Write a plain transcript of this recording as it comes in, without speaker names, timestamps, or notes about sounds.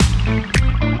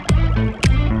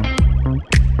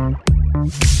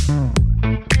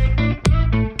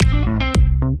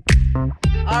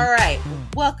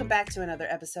to another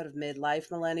episode of Midlife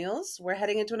Millennials. We're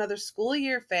heading into another school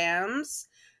year, fams,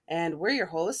 and we're your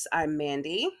hosts. I'm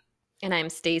Mandy. And I'm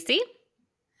Stacy.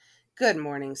 Good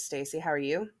morning, Stacy. How are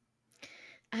you?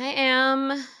 I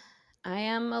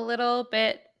am a little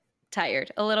bit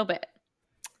tired. A little bit.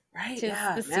 Right, Tis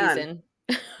yeah, the man.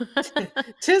 season.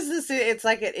 Tis the season. It's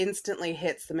like it instantly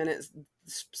hits the minute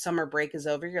summer break is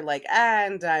over. You're like,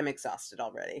 and I'm exhausted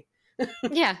already.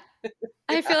 Yeah.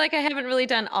 I feel like I haven't really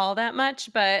done all that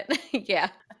much, but yeah.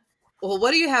 Well, what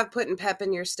do you have putting pep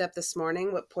in your step this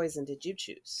morning? What poison did you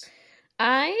choose?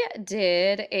 I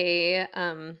did a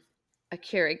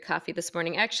Keurig coffee this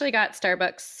morning. I actually got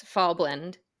Starbucks fall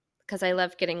blend because I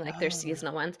love getting like their Oh,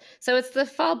 seasonal ones. So it's the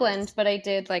fall blend, nice. but I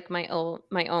did like my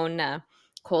own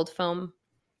cold foam.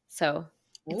 So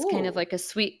it's kind of Ooh, like a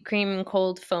sweet cream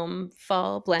cold foam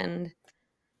fall blend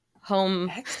home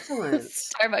excellent.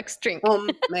 Starbucks drink.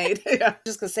 Homemade. Yeah.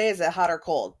 Just gonna say, is it hot or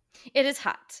cold? It is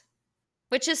hot,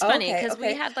 which is funny Okay, because we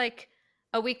okay. had like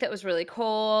a week that was really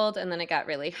cold and then it got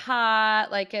really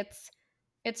hot. Like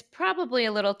it's probably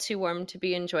a little too warm to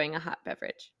be enjoying a hot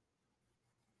beverage,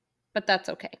 but that's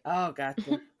okay. Oh,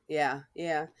 gotcha. Yeah,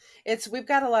 yeah. We've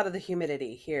got a lot of the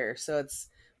humidity here, so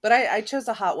but I chose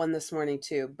a hot one this morning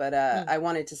too. But Mm. I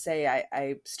wanted to say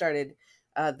I started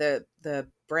the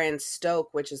brand Stoke,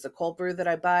 which is the cold brew that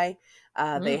I buy.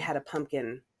 They Mm. had a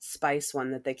pumpkin spice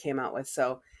one that they came out with,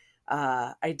 so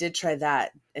I did try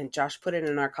that. And Josh put it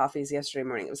in our coffees yesterday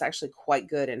morning. It was actually quite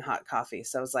good in hot coffee.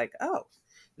 So I was like, oh,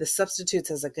 this substitutes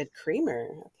as a good creamer.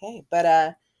 Okay,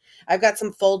 but I've got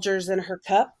some Folgers in her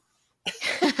cup.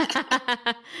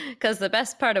 Because the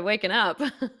best part of waking up.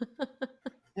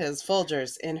 Is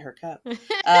Folgers in her cup.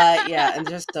 Yeah, and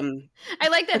just some. I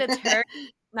like that it's her,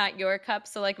 not your cup.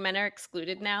 So like men are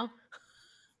excluded now.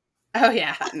 Oh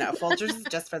yeah, no, Folgers is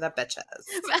just for the bitches.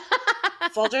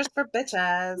 Folgers for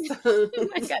bitches. Oh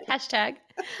my god, hashtag.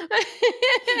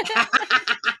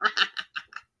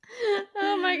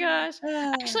 Oh my gosh.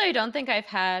 Actually, I don't think I've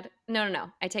had. No.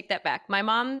 I take that back. My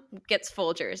mom gets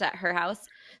Folgers at her house.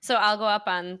 So I'll go up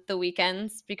on the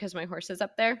weekends because my horse is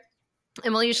up there.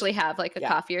 And we'll usually have like a Yeah.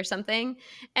 coffee or something.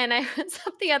 And I was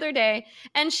up the other day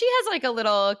and she has like a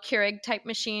little Keurig type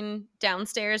machine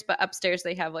downstairs, but upstairs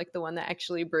they have like the one that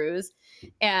actually brews.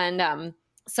 And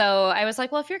so I was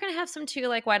like, well, if you're going to have some too,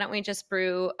 like, why don't we just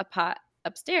brew a pot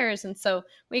upstairs? And so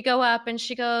we go up and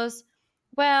she goes,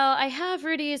 well, I have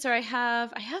Rudy's or I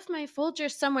have my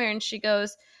Folgers somewhere. And she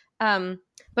goes,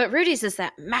 but Rudy's is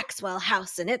that Maxwell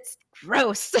house and it's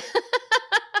gross.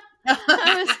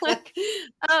 I was like,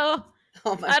 oh,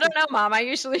 Oh my. I don't know, Mom. I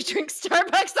usually drink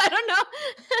Starbucks. I don't know.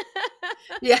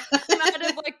 Yeah. I'm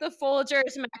out of like the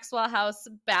Folgers Maxwell House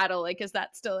battle. Like, is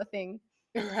that still a thing?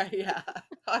 Right. Yeah.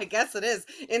 Oh, I guess it is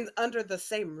in under the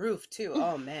same roof too.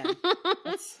 Oh man,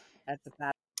 that's a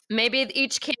bad. Maybe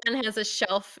each can has a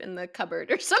shelf in the cupboard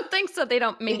or something so they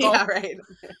don't mingle. Yeah. Right.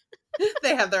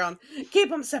 They have their own. Keep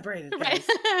them separated, guys.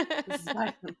 Right. This is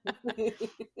fine.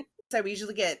 So we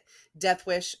usually get Death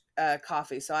Wish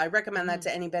coffee. So I recommend that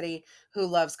to anybody who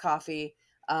loves coffee.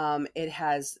 It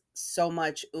has so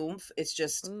much oomph. It's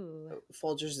just Ooh.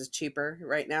 Folgers is cheaper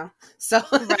right now. So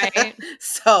Right.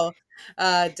 so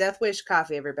Death Wish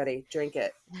coffee, everybody. Drink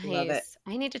it. Love it. Nice.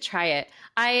 I need to try it.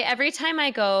 Every time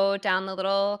I go down the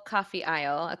little coffee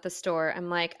aisle at the store, I'm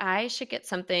like, I should get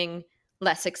something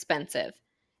less expensive.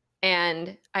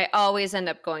 And I always end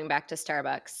up going back to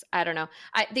Starbucks. I don't know.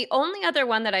 The only other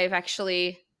one that I've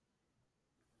actually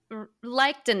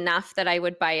liked enough that I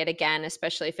would buy it again,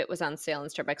 especially if it was on sale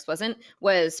and Starbucks wasn't,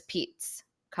 was Peet's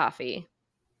coffee.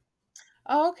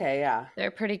 Oh, okay, yeah.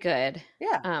 They're pretty good.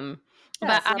 Yeah. But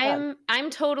It's not bad. I'm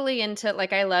totally into,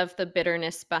 like, I love the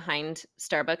bitterness behind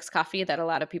Starbucks coffee that a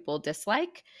lot of people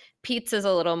dislike. Peet's is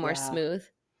a little more Yeah. smooth.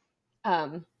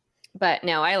 But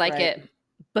no, I like Right. it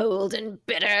bold and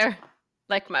bitter,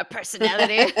 like my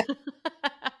personality.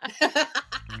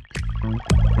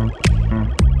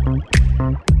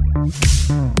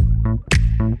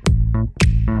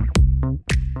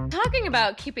 Talking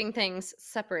about keeping things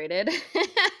separated,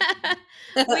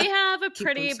 we have a Keep them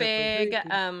pretty big,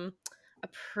 separated. a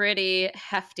pretty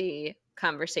hefty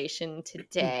conversation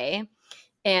today.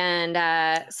 And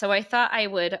so I thought I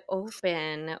would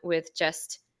open with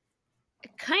just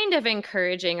kind of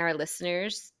encouraging our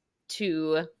listeners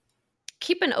to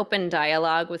keep an open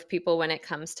dialogue with people when it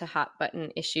comes to hot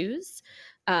button issues.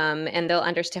 And they'll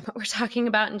understand what we're talking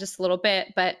about in just a little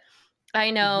bit. But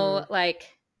I know,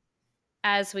 like,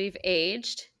 as we've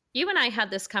aged, you and I had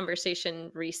this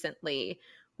conversation recently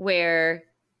where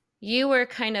you were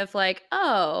kind of like,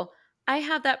 oh, I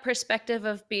have that perspective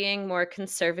of being more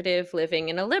conservative living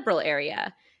in a liberal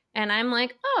area. And I'm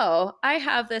like, oh, I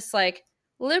have this like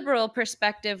liberal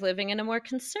perspective living in a more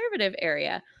conservative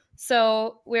area.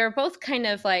 So we're both kind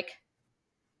of like,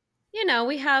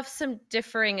 we have some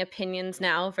differing opinions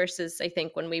now versus I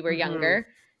think when we were Hmm. younger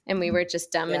and we were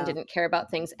just dumb and Yeah. didn't care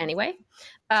about things anyway.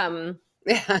 Um,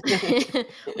 Yeah.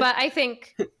 but I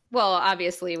think, well,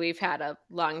 obviously we've had a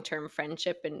long-term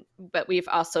friendship, but we've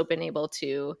also been able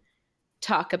to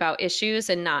talk about issues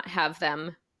and not have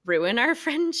them ruin our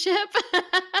friendship.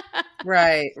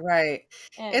 Right, right.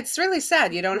 And It's really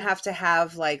sad. You don't have to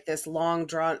have like this long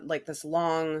drawn, like this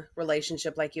long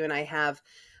relationship like you and I have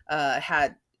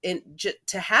had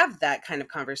to have that kind of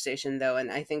conversation though.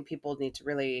 And I think people need to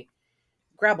really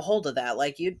grab a hold of that.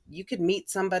 Like you could meet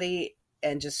somebody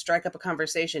and just strike up a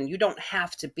conversation. You don't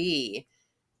have to be,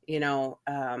 you know,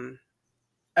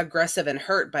 aggressive and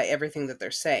hurt by everything that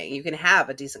they're saying. You can have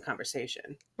a decent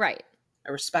conversation, right.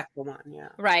 a respectful one. Yeah.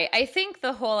 Right. I think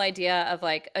the whole idea of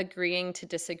like agreeing to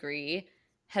disagree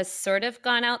has sort of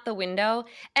gone out the window.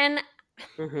 And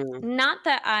Hmm. not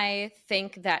that I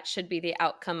think that should be the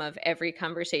outcome of every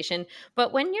conversation,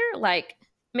 but when you're like,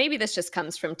 maybe this just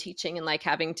comes from teaching and like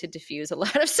having to diffuse a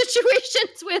lot of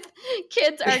situations with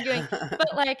kids arguing,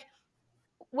 but like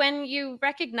when you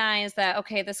recognize that,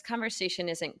 okay, this conversation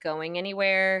isn't going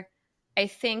anywhere, I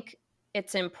think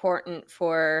it's important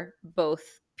for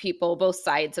both people, both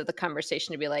sides of the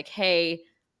conversation to be like, hey,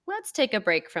 let's take a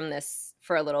break from this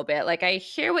for a little bit. Like, I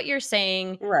hear what you're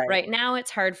saying. Right. Right now,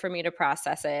 it's hard for me to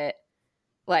process it.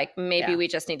 Like, maybe Yeah. we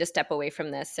just need to step away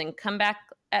from this and come back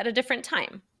at a different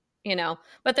time,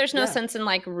 But there's no Yeah. sense in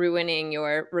like ruining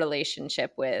your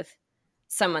relationship with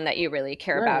someone that you really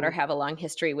care about or No. have a long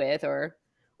history with, or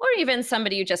even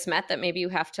somebody you just met that maybe you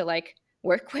have to like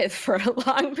work with for a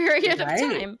long period of Right.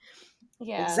 time.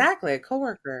 Yeah. Exactly. A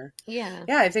coworker. Yeah.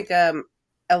 Yeah, I think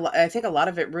I think a lot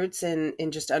of it roots in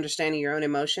just understanding your own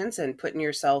emotions and putting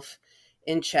yourself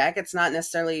in check. It's not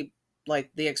necessarily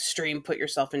like the extreme put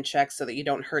yourself in check so that you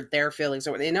don't hurt their feelings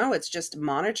or it's just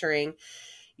monitoring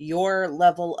your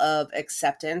level of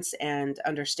acceptance and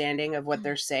understanding of what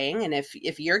they're saying. And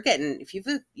if you're getting if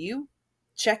you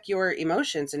check your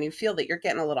emotions and you feel that you're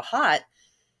getting a little hot,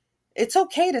 it's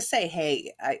okay to say,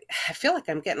 hey, I feel like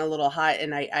I'm getting a little hot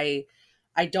and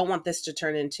I don't want this to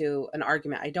turn into an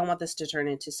argument. I don't want this to turn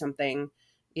into something,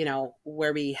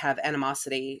 where we have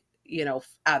animosity,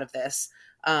 out of this.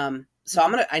 So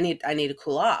Mhm. I need to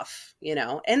cool off,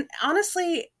 and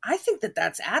honestly, I think that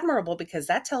that's admirable because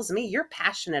that tells me you're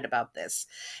passionate about this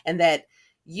and that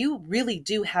you really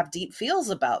do have deep feels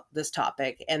about this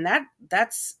topic. And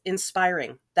that's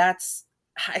inspiring.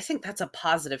 I think that's a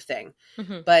positive thing.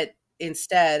 Mhm. But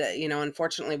instead,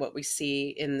 unfortunately, what we see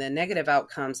in the negative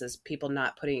outcomes is people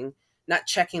not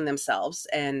checking themselves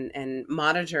and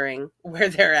monitoring where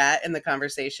they're at in the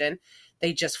conversation.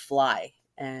 They just fly.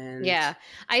 And, Yeah.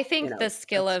 I think the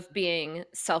skill that's, of being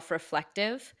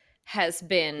self-reflective has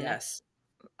been yes,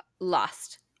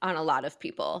 lost on a lot of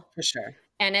people. for sure.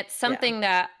 And it's Yeah. something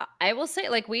that I will say,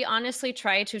 like, we honestly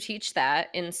try to teach that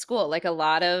in school. Like,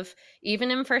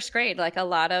 even in first grade, like, a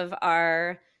lot of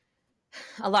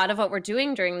what we're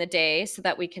doing during the day so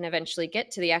that we can eventually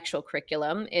get to the actual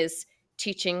curriculum is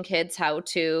teaching kids how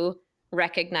to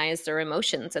recognize their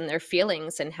emotions and their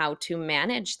feelings and how to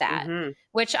manage that, Hmm.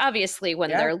 which obviously when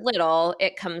Yeah. they're little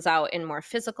it comes out in more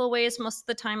physical ways most of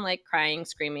the time, like crying,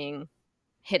 screaming,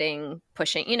 hitting,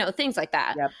 pushing, things like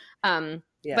that. Yep.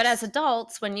 But as Yes.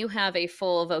 adults, when you have a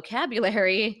full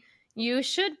vocabulary, you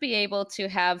should be able to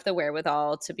have the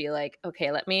wherewithal to be like,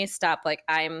 okay, let me stop. Like,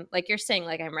 I'm, like you're saying,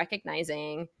 like, I'm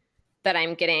recognizing that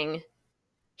I'm getting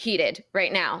heated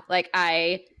right now. Like,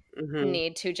 I Hmm.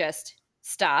 need to just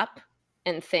stop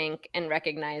and think and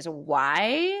recognize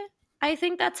why I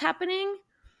think that's happening.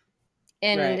 Right.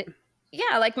 And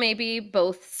yeah, like maybe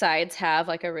both sides have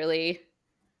like a really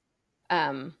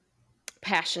um,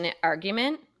 passionate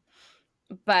argument,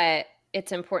 but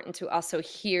it's important to also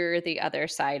hear the other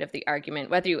side of the argument,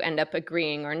 whether you end up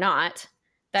agreeing or not.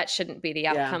 That shouldn't be the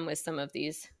Yeah. outcome with some of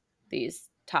these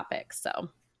topics.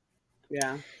 So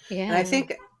Yeah. And I yeah.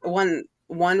 think one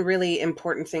really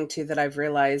important thing too that I've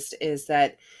realized is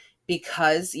that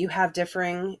because you have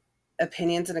differing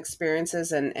opinions and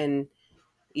experiences and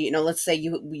let's say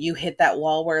you hit that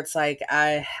wall where it's like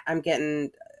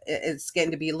it's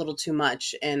getting to be a little too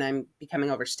much and I'm becoming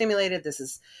overstimulated. This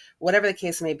is whatever the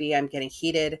case may be, I'm getting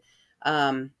heated.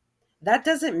 Um that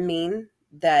doesn't mean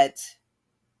that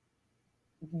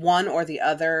one or the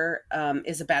other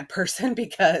is a bad person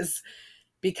because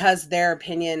their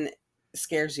opinion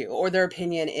scares you or their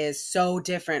opinion is so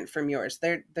different from yours.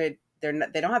 They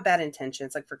don't have bad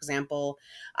intentions. Like for example,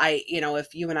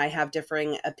 if you and I have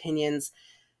differing opinions,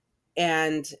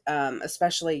 and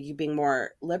especially you being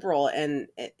more liberal, and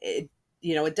it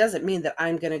doesn't mean that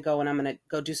I'm going to go and I'm going to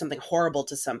go do something horrible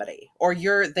to somebody, or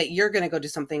you're going to go do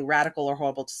something radical or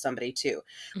horrible to somebody too.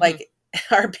 Hmm. Like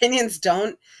our opinions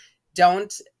don't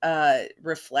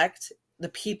reflect the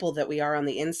people that we are on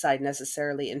the inside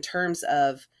necessarily, in terms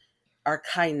of our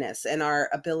kindness and our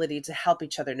ability to help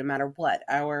each other no matter what,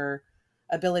 our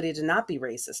ability to not be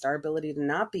racist, our ability to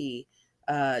not be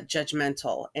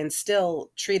judgmental, and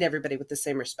still treat everybody with the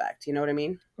same respect. You know what I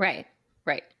mean? Right,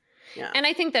 right. Yeah. And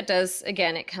I think that does,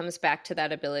 again, it comes back to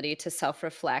that ability to self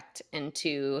reflect and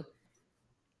to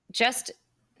just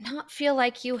not feel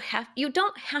like you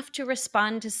don't have to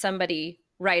respond to somebody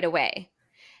right away.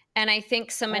 And I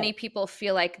think so many Right. people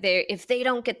feel like if they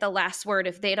don't get the last word,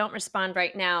 if they don't respond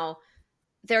right now,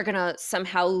 they're going to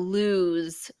somehow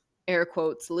lose, air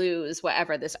quotes, lose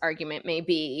whatever this argument may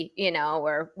be,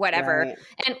 or whatever. Right.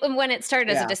 And when it started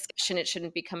as a Yeah. discussion, it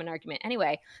shouldn't become an argument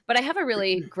anyway. But I have a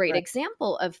really great Right.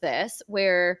 example of this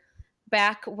where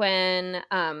back when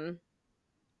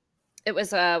it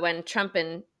was when Trump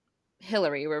and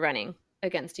Hillary were running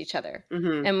against each other.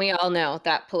 Hmm. And we all know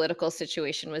that political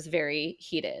situation was very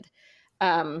heated.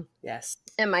 Um, Yes.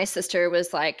 and my sister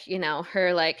was like,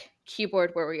 her like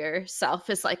keyboard warrior self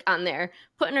is like on there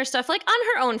putting her stuff like on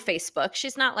her own Facebook.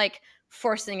 She's not like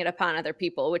forcing it upon other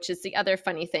people, which is the other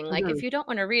funny thing. Like, if Hmm. you don't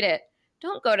want to read it,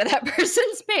 don't go to that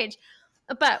person's page.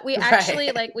 But we actually,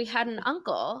 Right. like, we had an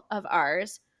uncle of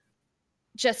ours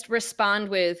just respond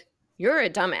with, "You're a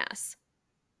dumbass,"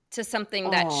 to something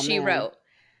that Oh she man. wrote.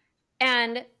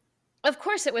 And of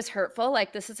course it was hurtful.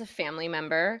 Like, this is a family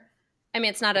member. I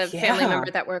mean, it's not a family Yeah.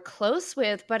 member that we're close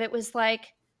with, but it was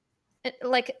like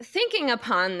thinking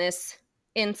upon this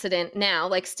incident now,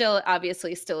 like, still,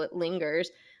 obviously, still it lingers.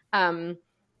 Um,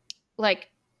 like,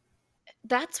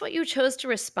 that's what you chose to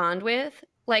respond with.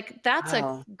 Like, that's a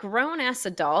Oh. grown ass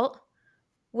adult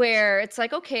where it's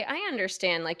like, okay, I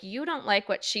understand. Like, you don't like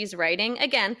what she's writing.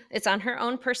 Again, it's on her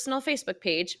own personal Facebook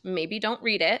page. Maybe don't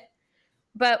read it.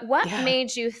 But what Yeah.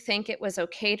 made you think it was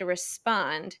okay to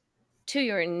respond to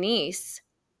your niece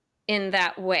in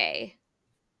that way?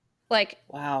 Like,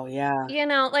 Wow. Yeah.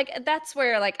 like, that's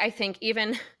where, like, I think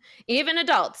even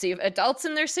adults, even adults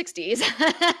in their 60s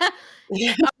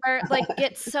Yeah. are like,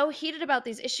 get so heated about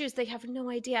these issues they have no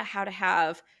idea how to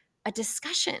have a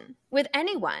discussion with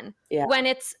anyone Yeah. when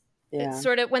it's Yeah.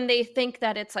 sort of when they think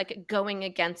that it's like going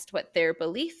against what their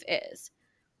belief is.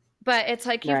 But it's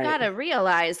like, you've got Right. to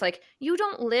realize, like, you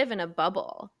don't live in a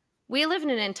bubble. We live in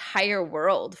an entire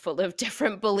world full of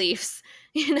different beliefs.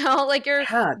 Like, you're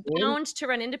Yeah, dude. bound to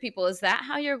run into people. Is that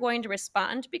how you're going to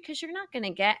respond? Because you're not going to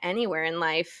get anywhere in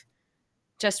life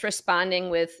just responding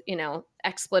with,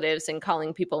 expletives and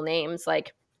calling people names.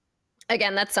 Like,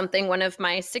 again, that's something one of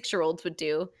my 6-year-olds would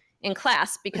do in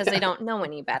class because they don't know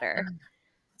any better.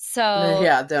 So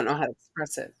Yeah, don't know how to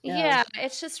express it. Yeah. yeah,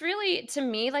 it's just really, to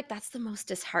me, like, that's the most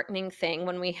disheartening thing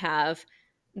when we have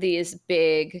these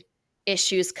big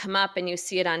issues come up and you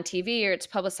see it on TV or it's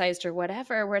publicized or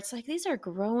whatever, where it's like, these are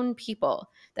grown people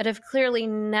that have clearly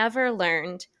never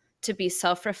learned to be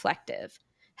self reflective,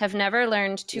 have never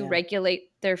learned to Yeah. regulate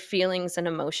their feelings and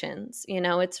emotions.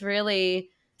 It's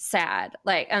really sad.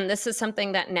 Like, and this is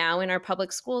something that now in our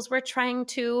public schools, we're trying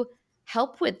to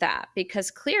help with that because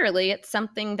clearly it's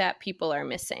something that people are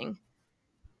missing.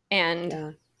 And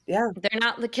Yeah.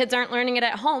 Yeah. the kids aren't learning it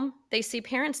at home. They see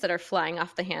parents that are flying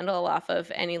off the handle off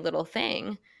of any little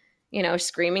thing,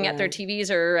 screaming at their Right. TVs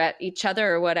or at each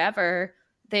other or whatever.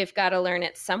 They've got to learn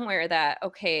it somewhere that,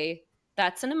 okay,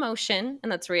 that's an emotion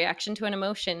and that's a reaction to an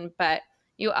emotion, but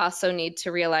you also need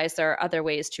to realize there are other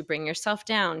ways to bring yourself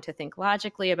down, to think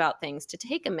logically about things, to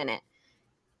take a minute.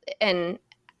 And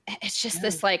it's just Yeah.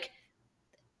 this, like,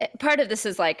 part of this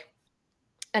is like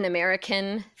an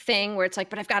American thing where it's like,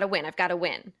 but I've got to win. I've got to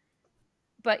win.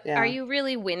 But are Yeah. you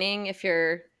really winning if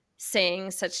you're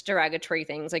saying such derogatory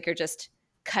things? Like, you're just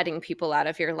cutting people out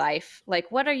of your life.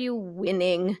 Like, what are you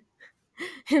winning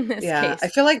in this Yeah. I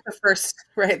case? feel like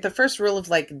the first rule of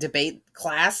like debate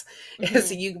class is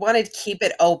Hmm. you want to keep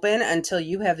it open until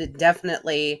you have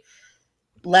definitely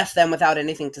left them without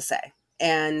anything to say.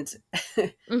 And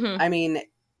Hmm. I mean,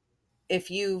 if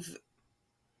you've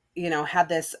had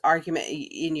this argument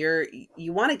in your,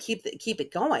 you want to keep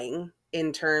it going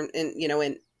in term in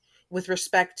in with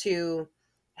respect to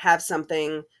have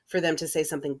something for them to say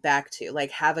something back to,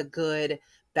 like have a good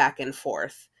back and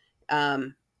forth.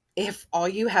 If all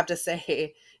you have to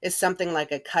say is something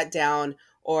like a cut down,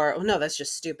 or oh no, that's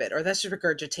just stupid, or that's just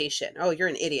regurgitation, oh you're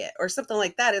an idiot, or something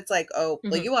like that, it's like, oh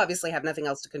well, Hmm. you obviously have nothing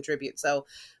else to contribute, so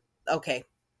okay,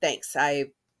 thanks,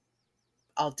 I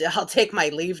I'll take my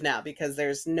leave now because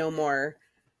there's no more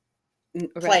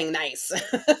Right. playing nice.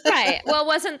 Right. Well,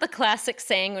 wasn't the classic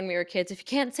saying when we were kids, if you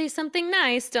can't say something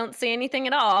nice, don't say anything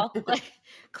at all? Like,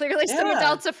 clearly some Yeah.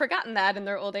 adults have forgotten that in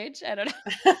their old age. I don't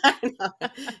know. I know.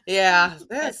 Yeah.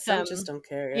 But Some just don't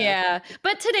care. Yeah. yeah.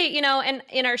 But today, you know, and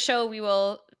in our show we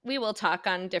will talk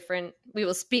on different we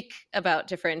will speak about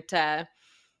different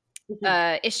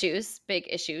Mhm. issues, big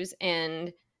issues,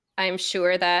 and I'm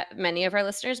sure that many of our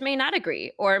listeners may not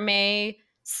agree or may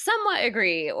somewhat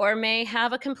agree or may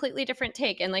have a completely different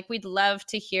take. And like, we'd love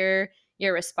to hear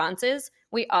your responses.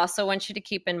 We also want you to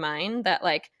keep in mind that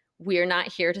like, we're not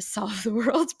here to solve the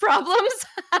world's problems.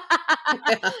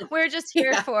 Yeah. We're just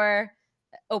here Yeah. for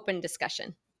open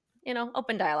discussion, you know,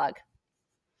 open dialogue.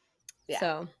 Yeah.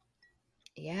 So,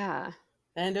 yeah.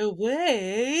 And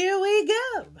away we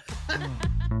go.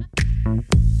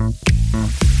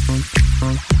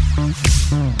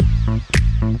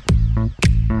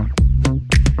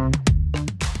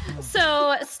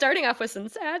 So, starting off with some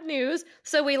sad news.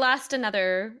 So, we lost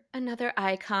another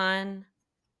icon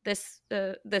this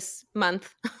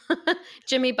month.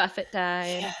 Jimmy Buffett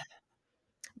died. Yeah.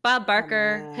 Bob Oh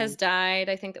Barker has man. died.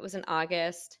 I think that was in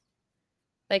August.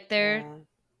 Like Yeah.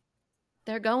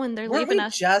 they're going. They're Weren't leaving we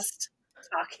us. just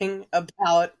talking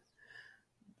about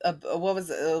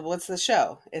what's the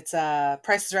show? It's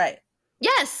Price is Right.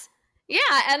 Yes. Yeah,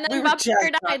 and We then were Bob just Barker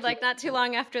died talking like not too about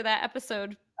long after that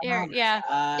episode it. Oh aired. Yeah.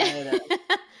 my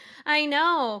god. I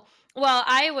know. Well,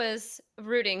 I was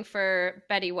rooting for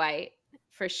Betty White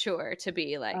for sure to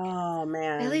be like, Oh at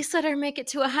man. least let her make it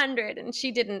to 100, and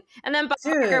she didn't. And then Bob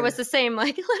Barker was Dude. the same,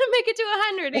 like, let him make it to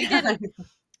 100. He didn't.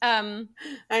 Um,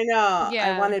 I know. I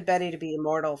yeah. wanted Betty to be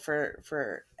immortal for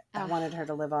I Oh, wanted her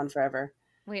to live on forever.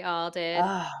 we all did.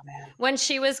 Oh man. When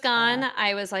she was gone, Yeah.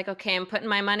 I was like, okay, I'm putting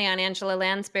my money on Angela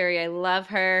Lansbury. I love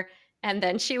her. And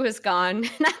then she was gone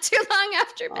not too long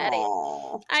after Betty.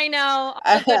 Oh. I know.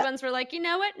 All the good ones were like, you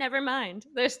know what? Never mind.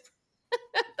 There's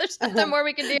nothing more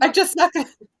we can do. I'm just not gonna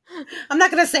I'm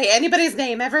not gonna say anybody's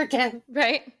name ever again.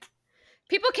 Right?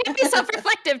 People can't be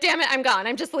self-reflective. Damn it, I'm gone.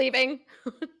 I'm just leaving.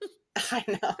 I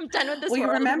know. I'm done with this We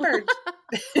world. remembered.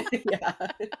 Yeah.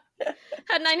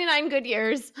 Had 99 good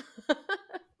years.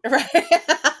 Right.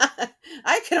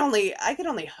 I could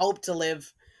only hope to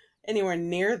live anywhere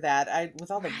near that. I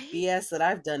with all the Right? BS that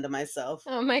I've done to myself.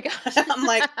 Oh my gosh. I'm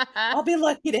like, I'll be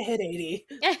lucky to hit 80.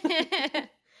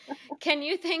 Can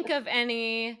you think of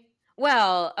any?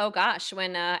 Well, oh gosh,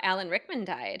 when Alan Rickman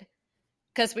died,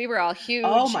 because we were all Oh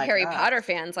huge my Harry gosh. Potter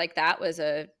fans, like that was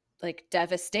a like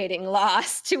devastating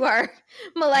loss to our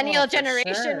Oh, millennial for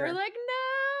generation. We're sure. like,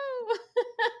 no,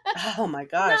 Oh my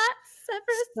gosh. not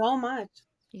Severus. So much.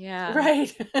 Yeah.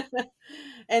 Right.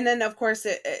 And then of course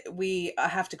we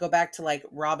have to go back to like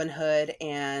Robin Hood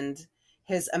and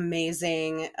his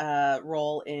amazing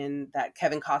role in that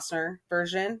Kevin Costner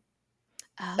version.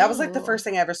 That was like the Oh, first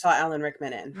thing I ever saw Alan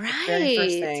Rickman in. The very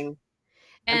first right. thing,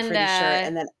 I'm And pretty sure.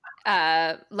 And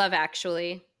then Love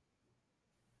Actually.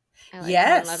 I like him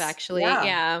in Love yes, Actually. yeah,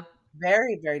 Yeah.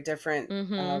 very, very different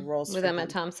roles With for Emma him.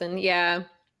 Thompson. Yeah.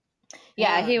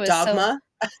 Yeah, Yeah, he was so Dogma.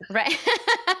 right.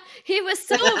 He was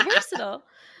so versatile.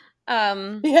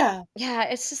 Um, Yeah, yeah,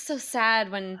 it's just so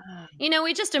sad when, you know,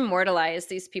 we just immortalize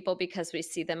these people because we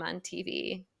see them on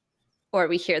TV or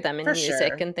we hear them in for music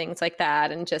sure. and things like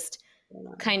that and just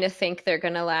kind of think they're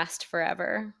going to last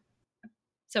forever.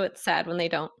 So it's sad when they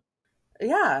don't.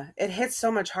 Yeah, it hits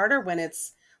so much harder when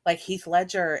it's like Heath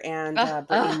Ledger and Oh,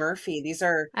 Brittany oh, Murphy. These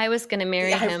are, I was going to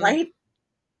marry yeah, him. right?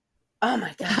 Oh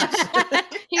my gosh.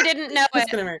 He didn't know Who's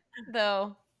it, gonna marry?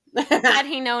 though. Had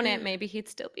he known it, maybe he'd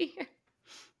still be here.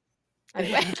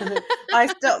 Anyway. I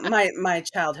still my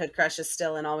childhood crush is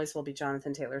still and always will be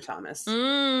Jonathan Taylor Thomas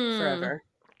Mm, forever.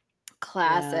 Yeah.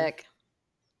 classic.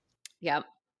 Yep.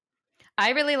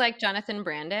 I really like Jonathan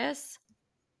Brandis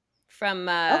from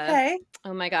Okay.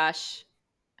 oh my gosh.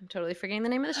 I'm totally forgetting the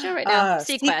name of the show right now.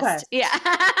 Sequest. Sequest. Yeah.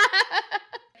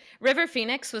 River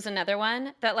Phoenix was another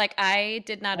one that like I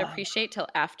did not Oh, appreciate till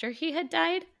after he had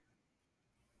died.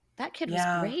 That kid was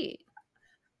yeah. great.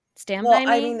 Stand Well,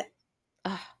 by I Me. mean,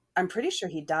 Oh, I'm pretty sure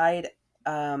he died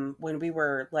when we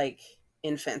were like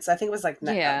infants. I think it was like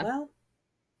yeah. well,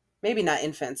 maybe not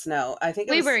infants. No, I think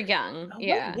it We were was. young. Oh, what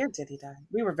Yeah. year did he die?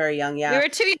 We were very young. We Yeah. were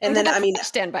too young And to then have I mean, watched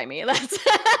Stand by Me. That's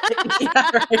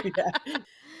yeah, right.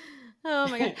 Oh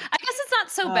my gosh. I guess it's not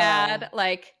so Oh, bad.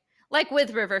 Like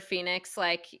with River Phoenix,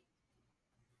 like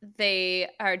they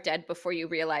are dead before you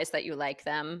realize that you like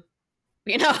them,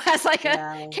 you know, as like a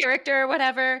yeah. character or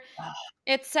whatever. Oh,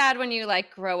 It's sad when you like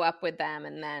grow up with them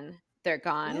and then they're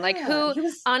gone. Like yeah. who He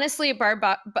was honestly Barb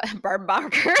Barker. Barb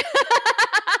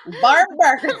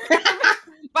Barker.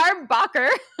 Barb Barker.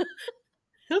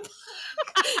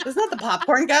 Isn't that the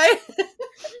popcorn guy?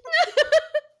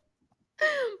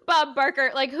 Bob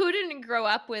Barker. Like, who didn't grow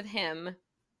up with him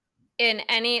in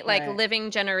any like Right.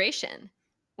 living generation?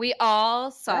 We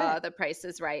all saw Right. The Price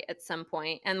is Right at some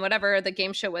point, and whatever the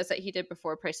game show was that he did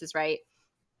before Price is Right,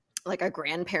 like our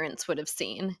grandparents would have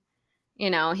seen. You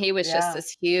know, he was just Yeah.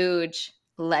 this huge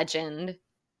legend.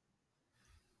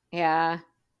 Yeah.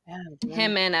 Yeah,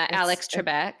 Him man. and It's Alex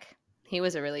Trebek. He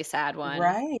was a really sad one.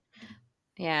 right.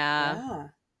 Yeah. Yeah.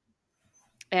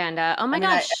 And oh I my mean,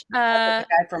 I gosh. sad that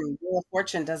the guy from Wheel of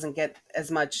Fortune doesn't get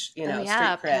as much, Oh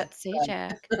yeah, street cred. Pat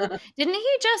Sajak. But Didn't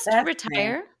he just that's true.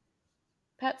 retire?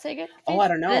 Pat Saget? Oh, I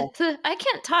don't know. I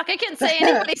can't talk. I can't say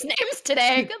anybody's names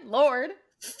today. Good Lord.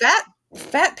 Fat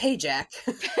Payjack.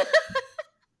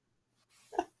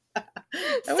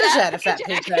 I wish I Sad had a fat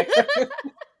paycheck.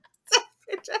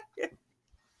 paycheck.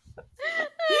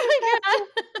 Oh my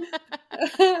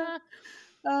God.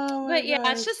 Oh my But yeah,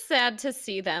 it's gosh. just sad to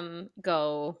see them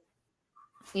go.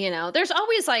 You know, there's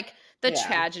always like the Yeah.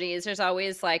 tragedies. There's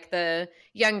always like the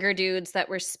younger dudes that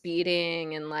were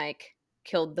speeding and like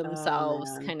killed Oh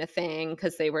themselves man. kind of thing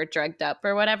because they were drugged up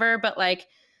or whatever. But like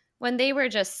when they were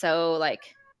just so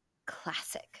like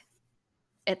classic,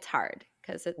 it's hard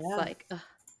because it's Yeah. like, ugh,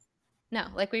 no,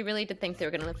 like we really did think they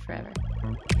were going to live forever.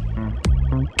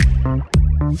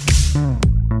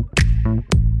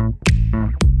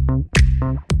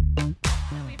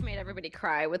 We've made everybody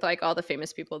cry with like all the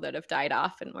famous people that have died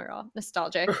off, and we're all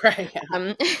nostalgic. Right. Yeah.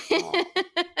 Um, Oh,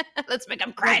 let's make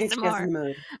them gotta cry get some you guys in more. the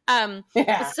mood. Um,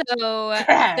 Yeah. so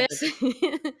Crap. this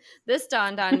this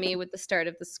dawned on me with the start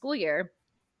of the school year.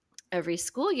 Every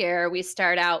school year, we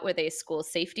start out with a school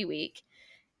safety week,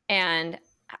 and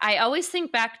I always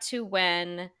think back to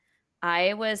when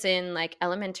I was in like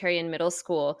elementary and middle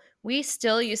school. We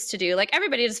still used to do like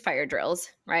everybody does fire drills,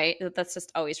 right? That's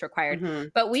just always required. Hmm.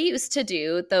 But we used to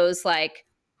do those like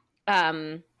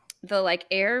the like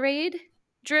air raid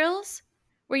drills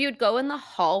where you'd go in the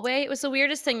hallway. It was the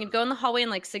weirdest thing. You'd go in the hallway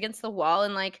and like sit against the wall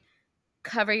and like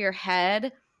cover your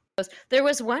head. There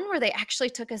was one where they actually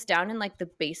took us down in like the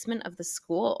basement of the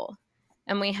school,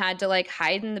 and we had to like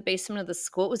hide in the basement of the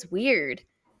school. It was weird.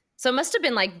 So it must have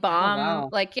been like Oh bomb, wow.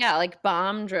 like, yeah, like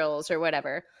bomb drills or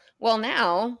whatever. Well,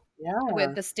 now with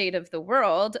Yeah. the state of the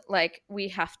world, like we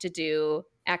have to do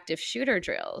active shooter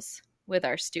drills with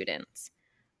our students,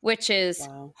 which is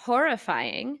Wow.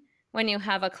 horrifying when you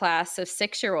have a class of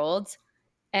 6-year-olds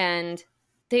and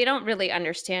they don't really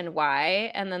understand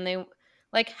why. And then they,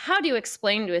 like, how do you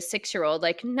explain to a 6-year-old,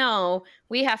 like, no,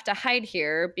 we have to hide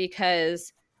here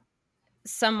because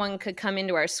someone could come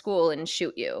into our school and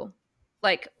shoot you?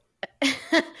 Like,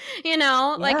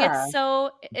 like Yeah.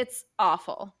 it's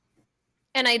awful.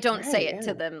 And I don't say Right. it to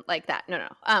Yeah. them like that. No.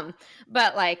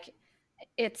 But like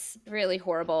it's really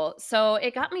horrible. So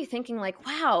it got me thinking like,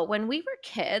 wow, when we were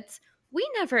kids, we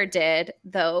never did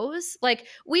those. Like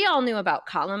we all knew about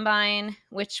Columbine,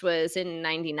 which was in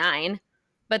 99,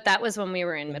 but that was when we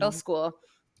were in middle Yeah. school.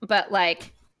 But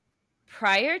like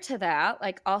prior to that,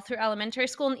 like all through elementary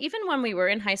school and even when we were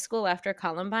in high school after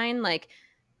Columbine, like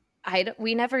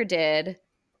we never did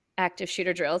active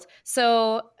shooter drills.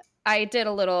 So I did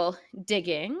a little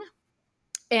digging,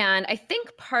 and I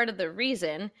think part of the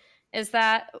reason is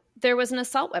that there was an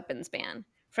assault weapons ban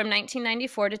from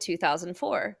 1994 to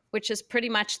 2004, which is pretty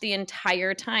much the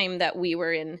entire time that we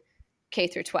were in K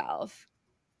through 12.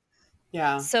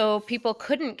 Yeah. So people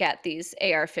couldn't get these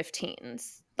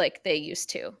AR-15s like they used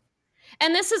to.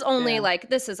 And this is only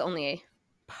Yeah.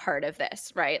 part of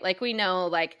this, right? Like we know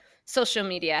like social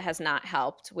media has not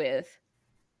helped with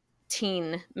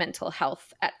teen mental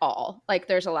health at all. Like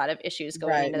there's a lot of issues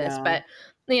going Right. into this, No. but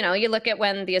you look at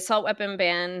when the assault weapon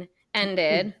ban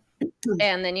ended,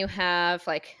 and then you have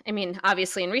like, I mean,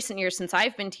 obviously in recent years since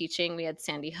I've been teaching, we had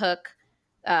Sandy Hook,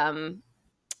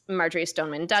 Marjorie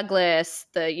Stoneman Douglas,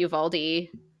 the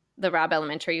Robb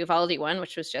Elementary Uvalde one,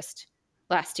 which was just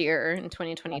last year in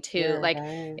 2022. Here, Like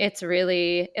right.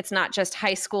 it's not just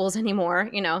high schools anymore.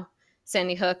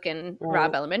 Sandy Hook and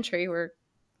Robb Right. Elementary were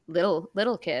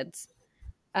little kids.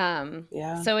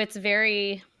 Yeah. So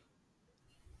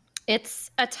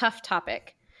it's a tough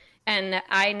topic. And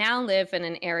I now live in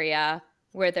an area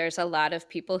where there's a lot of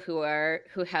people who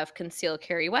have concealed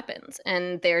carry weapons,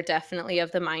 and they're definitely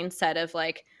of the mindset of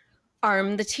like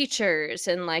arm the teachers,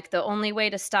 and like the only way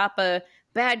to stop a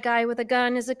bad guy with a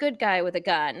gun is a good guy with a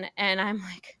gun. And I'm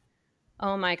like,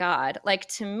 oh my God. Like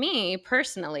to me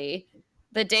personally,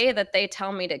 the day that they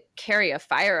tell me to carry a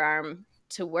firearm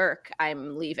to work,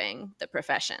 I'm leaving the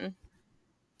profession.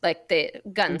 Like the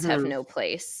guns have Hmm. no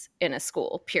place in a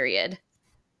school, period.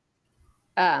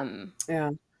 Um,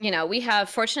 Yeah.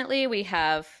 fortunately, we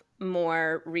have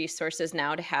more resources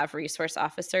now to have resource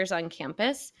officers on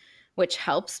campus, which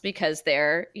helps because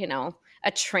they're,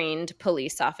 a trained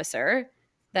police officer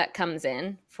that comes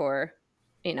in for,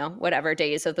 whatever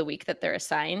days of the week that they're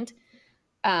assigned.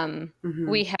 Hmm.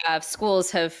 We have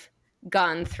schools have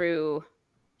gone through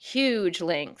huge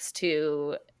lengths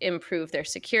to improve their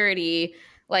security.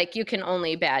 Like you can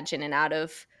only badge in and out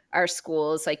of our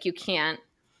schools. Like you can't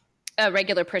a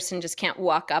regular person just can't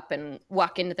walk up and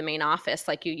walk into the main office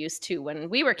like you used to when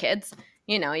we were kids.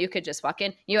 You could just walk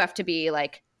in. You have to be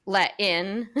like let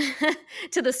in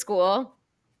to the school.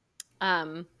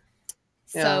 Um,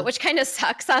 so, Yeah. which kind of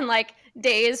sucks on like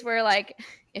days where like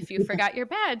if you forgot your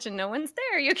badge and no one's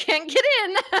there, you can't get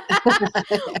in.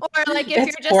 Or like if you're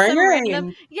It's just pouring some random,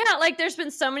 rain. yeah, like there's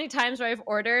been so many times where I've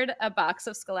ordered a box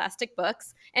of Scholastic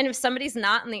books, and if somebody's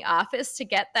not in the office to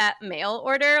get that mail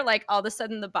order, like all of a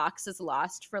sudden the box is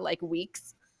lost for like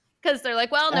weeks because they're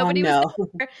like, well, Oh nobody was no.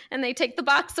 there, and they take the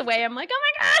box away. I'm like, oh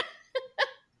my god.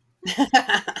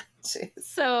 Jeez.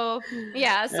 So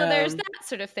yeah, so there's Um, that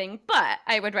sort of thing, but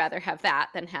I would rather have that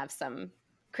than have some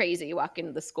crazy walk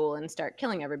into the school and start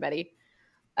killing everybody.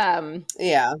 Um,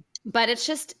 yeah. but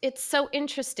it's so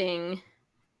interesting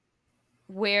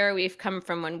where we've come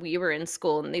from when we were in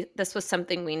school, and this was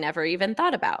something we never even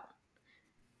thought about.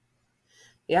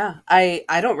 Yeah. I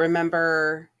don't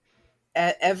remember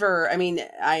ever. I mean,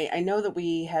 I know that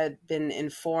we had been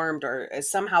informed or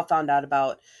somehow found out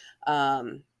about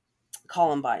um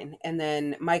Columbine, and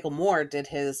then Michael Moore did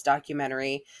his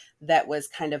documentary that was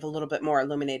kind of a little bit more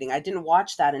illuminating. I didn't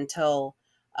watch that until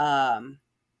um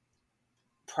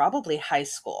probably high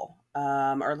school,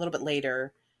 or a little bit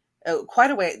later,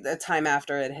 quite a time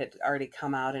after it had already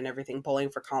come out and everything, Bowling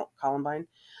for Columbine.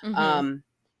 Mm-hmm. Um,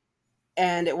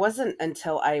 and it wasn't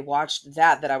until I watched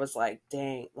that that I was like,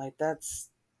 dang, like that's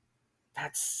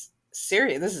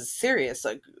serious. This is serious.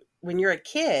 Like when you're a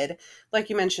kid, like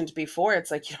you mentioned before,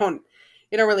 it's like you don't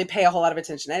really pay a whole lot of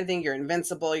attention to anything. You're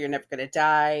invincible. You're never going to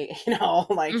die.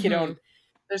 Like you Mm-hmm. don't.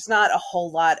 There's not a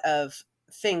whole lot of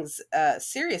things,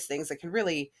 serious things that can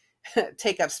really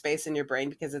take up space in your brain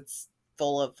because it's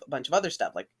full of a bunch of other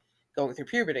stuff like going through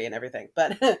puberty and everything.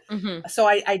 But Mm-hmm. so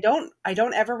I don't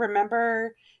ever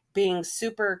remember being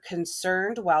super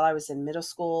concerned while I was in middle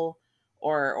school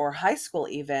or high school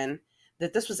even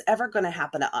that this was ever going to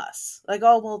happen to us. Like,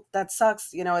 oh well, that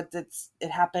sucks.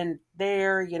 It happened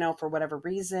there. For whatever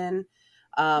reason,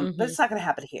 but Mm-hmm. it's not going to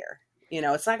happen here.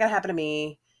 It's not going to happen to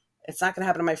me. It's not going to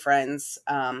happen to my friends.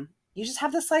 You just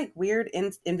have this like weird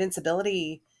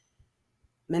invincibility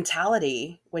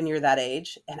mentality when you're that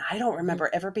age, and I don't Mm-hmm. remember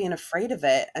ever being afraid of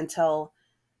it until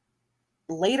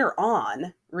later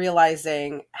on,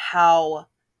 realizing how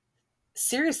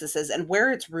serious this is and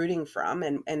where it's rooting from,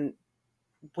 and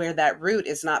where that root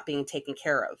is not being taken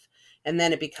care of. And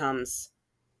then it becomes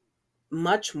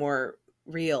much more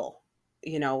real,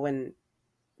 when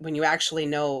you actually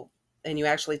know and you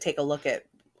actually take a look at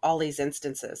all these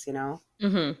instances.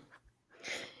 Mm-hmm.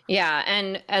 Yeah,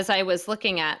 and as I was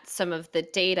looking at some of the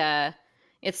data,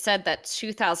 it said that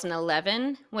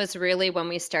 2011 was really when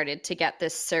we started to get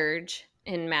this surge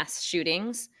in mass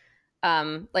shootings.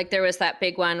 Like there was that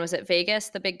big one, was it Vegas,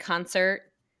 the big concert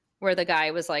where the guy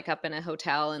was like up in a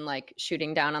hotel and like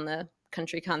shooting down on the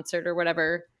country concert or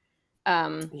whatever.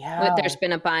 There's Yeah.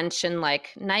 been a bunch in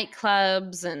like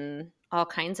nightclubs and all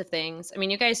kinds of things. I mean,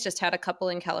 you guys just had a couple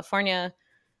in California.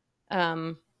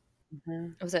 Um,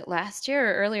 Mhm. was it last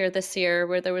year or earlier this year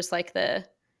where there was like it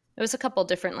was a couple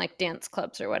different like dance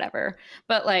clubs or whatever.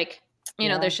 But like,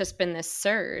 Yeah. there's just been this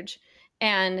surge,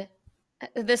 and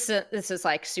this is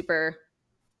like super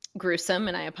gruesome,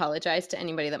 and I apologize to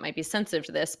anybody that might be sensitive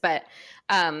to this, but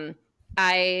um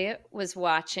I was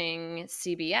watching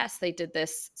CBS. They did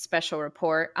this special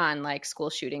report on like school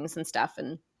shootings and stuff,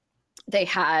 and they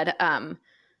had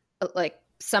like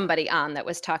somebody on that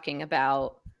was talking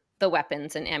about the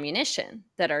weapons and ammunition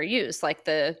that are used, like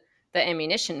the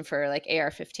ammunition for like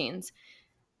AR-15s.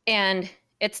 And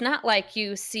it's not like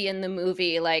you see in the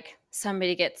movie, like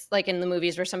somebody gets, like in the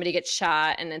movies where somebody gets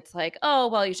shot and it's like, oh,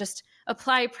 well, you just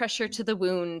apply pressure to the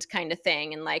wound kind of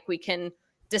thing. And like we can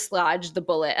dislodge the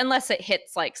bullet unless it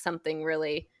hits like something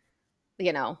really,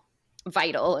 you know,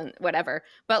 vital and whatever.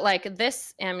 But like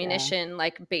this Yeah. ammunition,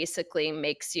 like basically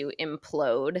makes you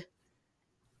implode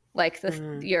like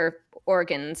Mhm. your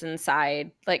organs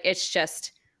inside. Like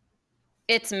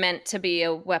it's meant to be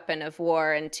a weapon of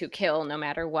war and to kill no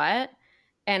matter what.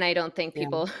 And I don't think Yeah.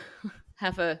 people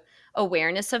have a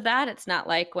awareness of that. It's not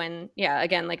like when, yeah,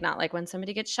 again, like not like when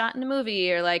somebody gets shot in a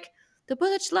movie or like the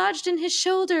bullet's lodged in his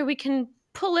shoulder, we can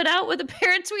pull it out with a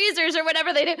pair of tweezers or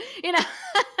whatever they do, you know.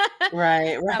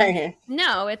 Right, right.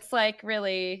 No, it's like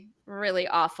really, really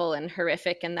awful and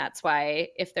horrific. And that's why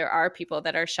if there are people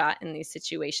that are shot in these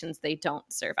situations, they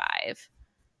don't survive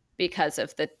because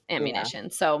of the Yeah.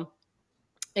 ammunition. So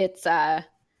it's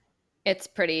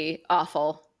pretty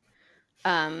awful.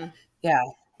 Um, Yeah.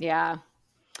 yeah.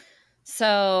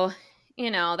 So,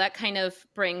 that kind of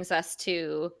brings us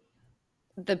to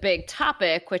the big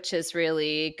topic, which is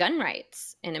really gun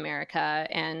rights in America.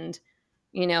 And,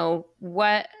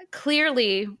 what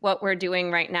we're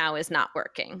doing right now is not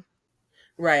working.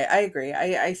 Right. I agree.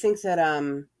 I think that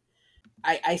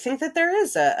I think that there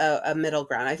is a middle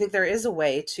ground. I think there is a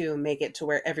way to make it to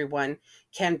where everyone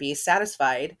can be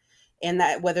satisfied, and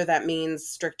that whether that means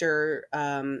stricter,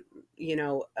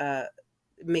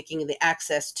 making the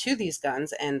access to these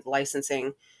guns and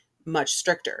licensing much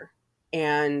stricter,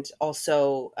 and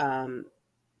also,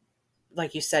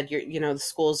 like you said, the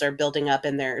schools are building up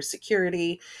in their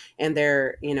security and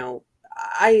their,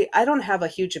 I don't have a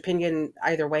huge opinion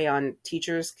either way on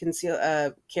teachers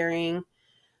carrying.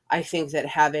 I think that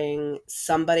having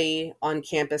somebody on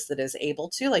campus that is able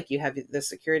to, like you have the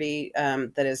security,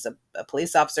 that is a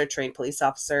police officer, trained police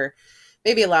officer,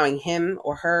 maybe allowing him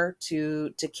or her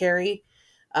to carry.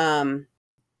 Um,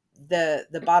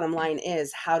 the bottom line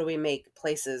is, how do we make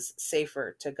places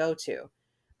safer to go to?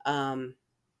 Um,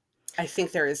 I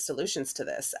think there is solutions to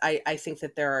this. I think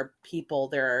that there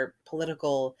are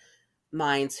political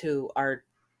minds who are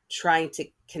trying to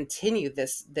continue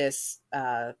this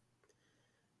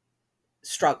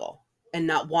struggle and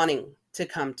not wanting to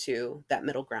come to that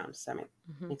middle ground. Does that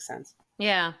Mhm. make sense?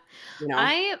 Yeah. You know?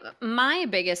 My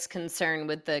biggest concern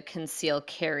with the conceal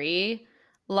carry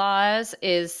laws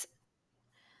is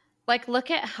like,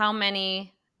 look at how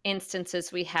many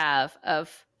instances we have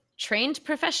of trained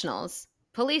professionals,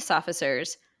 police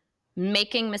officers,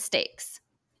 making mistakes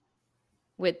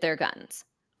with their guns.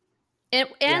 And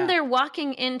Yeah. they're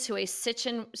walking into a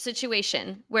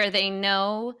situation where they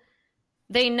know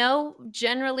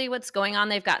generally what's going on.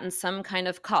 They've gotten some kind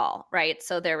of call, right?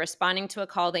 So they're responding to a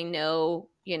call. They know,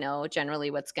 generally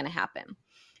what's going to happen.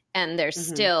 And there's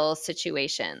Hmm. still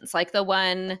situations like the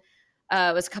one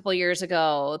was a couple years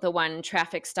ago, the one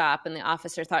traffic stop, and the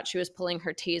officer thought she was pulling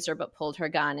her taser, but pulled her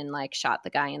gun and like shot the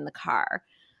guy in the car.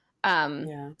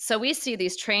 Yeah. So we see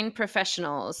these trained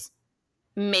professionals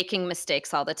making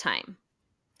mistakes all the time,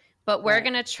 but we're Right.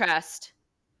 going to trust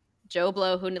Joe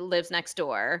Blow, who lives next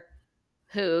door,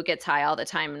 who gets high all the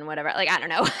time and whatever. Like, I don't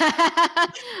know.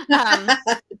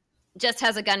 Just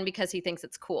has a gun because he thinks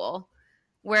it's cool.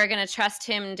 We're going to trust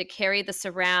him to carry this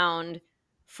around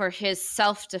for his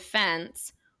self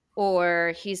defense,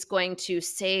 or he's going to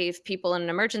save people in an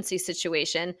emergency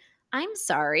situation. I'm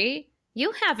sorry.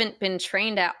 You haven't been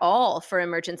trained at all for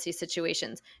emergency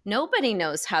situations. Nobody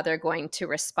knows how they're going to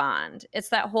respond. It's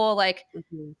that whole like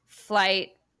Hmm.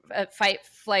 flight, fight,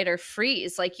 flight, or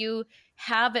freeze. Like you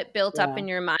have it built up Yeah. in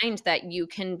your mind that you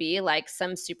can be like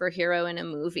some superhero in a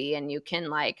movie and you can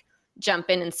like jump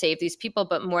in and save these people,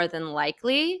 but more than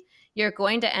likely, you're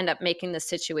going to end up making the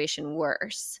situation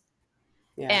worse.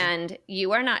 Yeah. And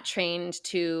you are not trained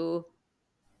to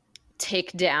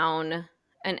take down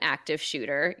an active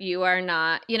shooter. You are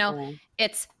not, Yeah.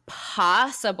 it's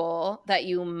possible that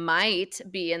you might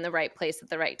be in the right place at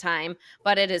the right time,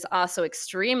 but it is also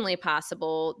extremely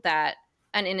possible that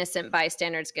an innocent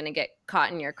bystander is going to get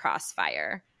caught in your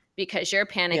crossfire because you're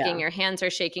panicking, Yeah. your hands are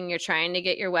shaking, you're trying to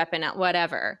get your weapon out,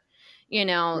 whatever. So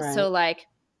Right. like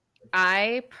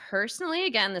I personally,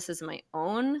 again, this is my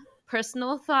own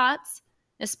personal thoughts,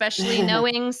 especially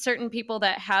knowing certain people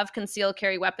that have concealed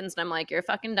carry weapons. And I'm like, your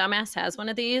fucking dumbass has one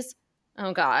of these.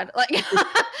 Oh God. Like,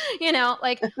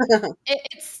 like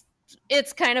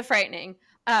it's kind of frightening.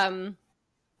 Um,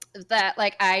 that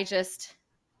like,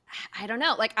 I don't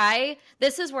know. Like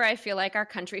this is where I feel like our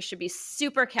country should be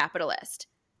super capitalist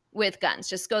with guns.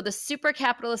 Just go the super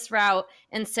capitalist route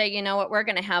and say, you know what, we're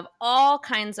going to have all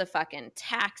kinds of fucking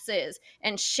taxes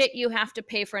and shit you have to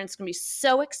pay for. And it's going to be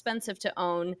so expensive to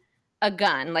own a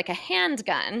gun, like a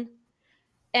handgun.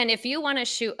 And if you want to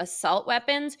shoot assault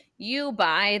weapons, you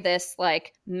buy this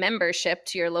like membership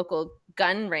to your local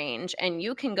gun range and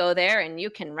you can go there and you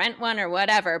can rent one or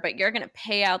whatever, but you're going to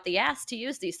pay out the ass to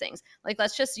use these things. Like,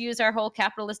 let's just use our whole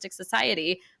capitalistic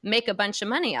society, make a bunch of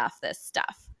money off this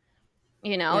stuff,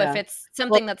 if Yeah. it's Well,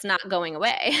 something that's not going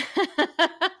away.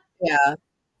 yeah.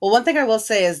 Well, one thing I will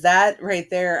say is that right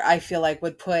there, I feel like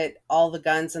would put all the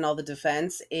guns and all the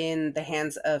defense in the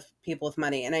hands of people with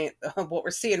money. And what we're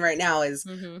seeing right now is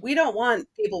Hmm. we don't want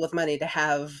people with money to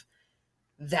have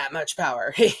that much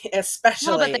power, Well, but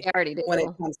especially they already when it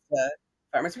do. comes to.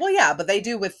 farmers. Well, yeah, but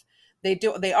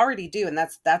they already do, and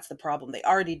that's the problem. They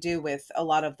already do with a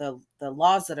lot of the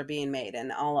laws that are being made,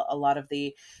 and a lot of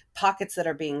the pockets that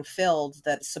are being filled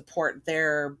that support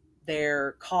their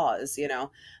cause.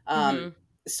 Um, Hmm.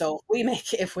 so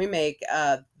if we make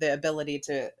the ability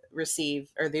to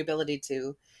receive, or the ability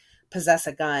to possess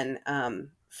a gun,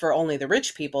 for only the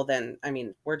rich people, then I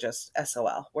mean we're just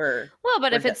SOL. Well,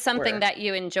 but We're if de- it's something we're that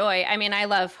you enjoy, I mean, I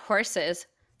love horses,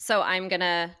 so I'm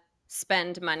gonna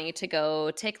spend money to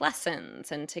go take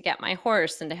lessons and to get my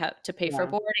horse and to have to pay for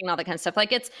Yeah, boarding and all that kind of stuff.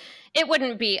 Like it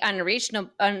wouldn't be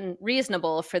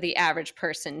unreasonable for the average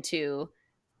person to,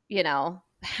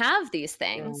 have these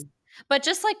yeah, things. But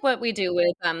just like what we do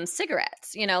with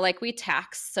cigarettes, like we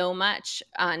tax so much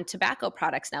on tobacco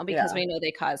products now because yeah, we know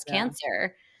they cause yeah.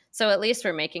 cancer. So at least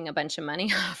we're making a bunch of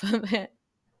money off of it.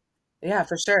 Yeah,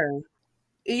 for sure.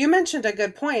 You mentioned a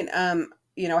good point.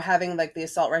 Having like the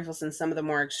assault rifles and some of the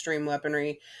more extreme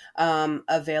weaponry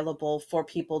available for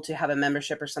people to have a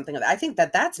membership or something. I think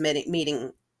that's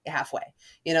meeting halfway.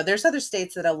 There's other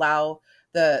states that allow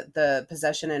the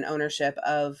possession and ownership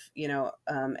of an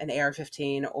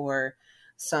AR-15 or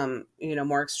some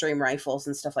more extreme rifles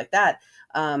and stuff like that.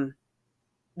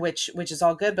 Which is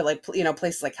all good, but like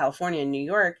places like California and New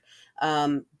York,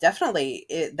 definitely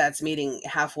that's meeting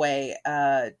halfway,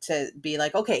 to be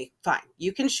like, okay, fine,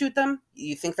 you can shoot them,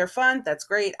 you think they're fun, that's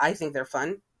great, I think they're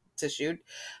fun to shoot.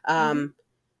 Hmm.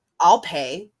 I'll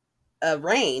pay a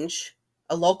range,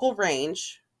 a local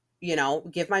range,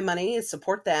 give my money and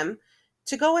support them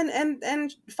to go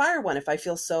and fire one if I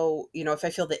feel so, if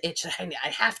I feel the itch that I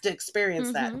have to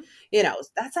experience that. Hmm.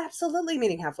 That's absolutely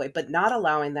meeting halfway, but not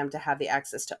allowing them to have the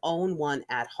access to own one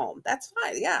at home. That's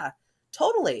fine. Yeah,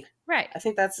 totally. Right. I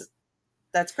think that's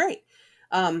great.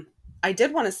 Um, I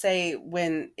did want to say,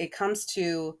 when it comes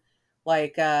to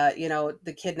like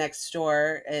the kid next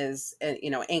door is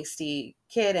angsty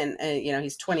kid, and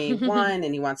he's 21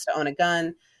 and he wants to own a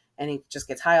gun, and he just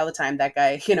gets high all the time. That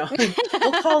guy,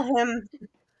 we'll call him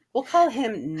we'll call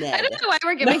him I don't Ned. know why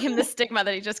we're No, giving him the stigma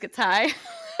that he just gets high.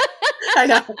 I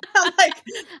know. I'm like,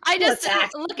 I we'll just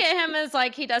attack look at him as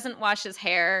like he doesn't wash his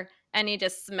hair and he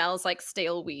just smells like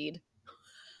stale weed.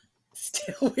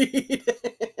 still weed.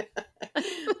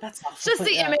 That's It's awful. just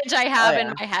the Yeah. image I Oh have in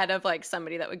yeah. my head of like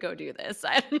somebody that would go do this.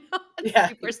 I don't know. It's Yeah,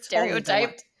 super you totally don't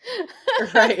want. stereotyped.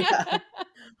 Right. Yeah.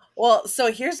 Well,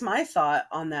 so here's my thought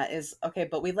on that is, okay,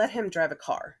 but we let him drive a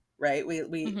car, right?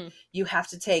 Hmm. You have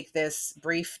to take this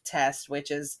brief test,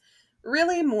 which is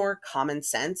really more common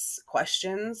sense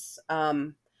questions.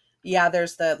 Yeah,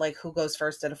 there's the like who goes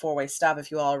first at a four-way stop if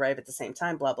you all arrive at the same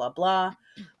time, blah blah blah.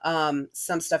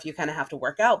 Some stuff you kind of have to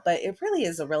work out, but it really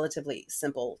is a relatively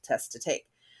simple test to take.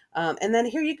 And then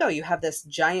here you go. You have this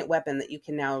giant weapon that you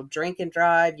can now drink and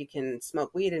drive. You can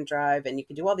smoke weed and drive, and you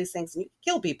can do all these things, and you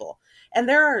can kill people. And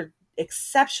there are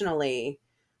exceptionally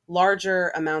larger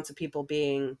amounts of people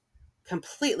being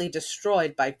completely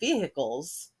destroyed by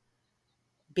vehicles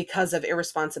because of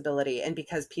irresponsibility, and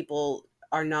because people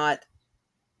are not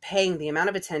paying the amount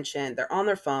of attention. They're on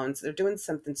their phones, they're doing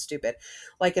something stupid.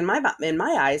 Like in my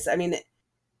eyes, I mean,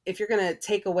 if you're going to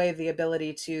take away the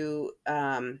ability to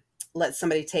let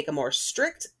somebody take a more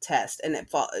strict test and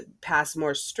pass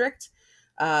more strict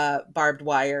barbed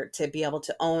wire to be able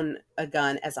to own a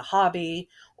gun as a hobby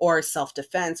or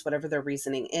self-defense, whatever their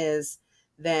reasoning is,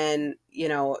 then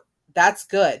that's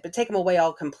good. But take them away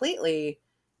all completely,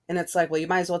 and it's like, well, you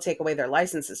might as well take away their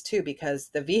licenses too, because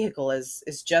the vehicle is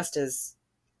just as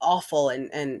awful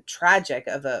and tragic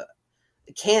of a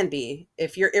can be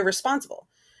if you're irresponsible.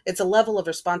 It's a level of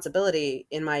responsibility,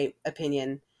 in my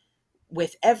opinion,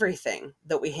 with everything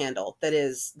that we handle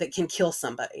that can kill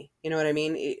somebody. You know what I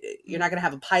mean? You're not going to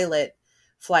have a pilot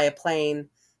fly a plane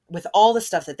with all the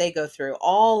stuff that they go through,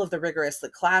 all of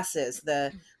the classes,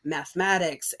 the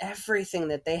mathematics, everything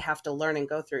that they have to learn and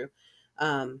go through.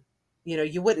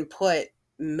 You wouldn't put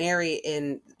Mary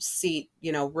in seat,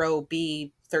 row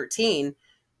B13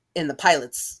 in the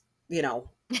pilot's,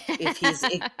 if he's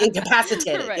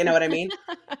incapacitated, you know Right. what I mean?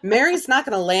 Mary's not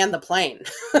going to land the plane.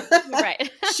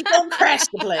 Right. She won't crash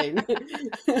the plane.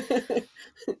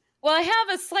 Well, I have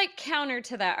a slight counter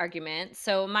to that argument.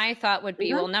 So my thought would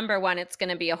be, well, Mhm, number one, it's going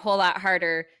to be a whole lot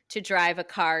harder to drive a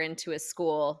car into a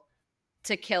school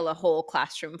to kill a whole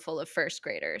classroom full of first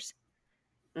graders.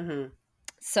 mhm,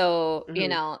 So,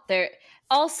 mhm, there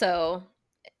also,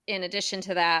 in addition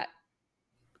to that,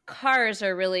 cars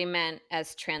are really meant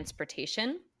as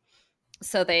transportation.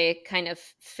 So they kind of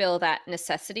fill that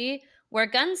necessity where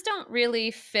guns don't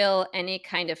really fill any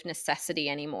kind of necessity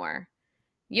anymore.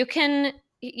 You can,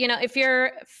 if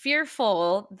you're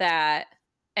fearful that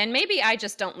and maybe I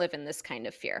just don't live in this kind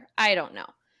of fear. I don't know.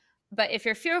 But if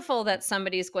you're fearful that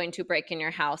somebody's going to break in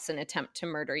your house and attempt to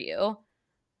murder you,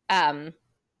 um,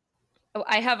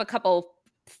 I have a couple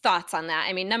thoughts on that.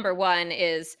 I mean, number one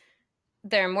is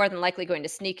they're more than likely going to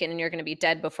sneak in and you're going to be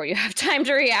dead before you have time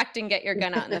to react and get your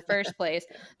gun out in the first place.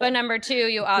 But number two,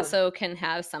 you also can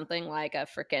have something like a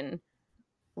freaking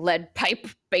lead pipe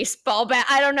baseball bat.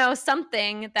 I don't know,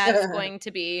 something that's going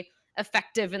to be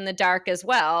effective in the dark as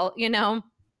well, you know?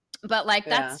 But like,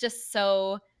 Yeah. that's just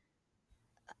so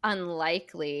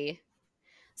unlikely.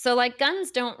 So, like,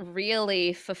 guns don't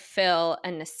really fulfill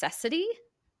a necessity.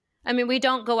 I mean, we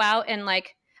don't go out and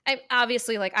like, I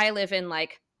obviously, like, I live in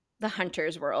like the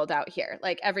hunter's world out here.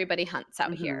 Like, everybody hunts out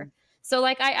Hmm. here. So,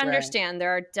 like, I Right. understand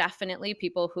there are definitely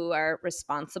people who are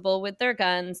responsible with their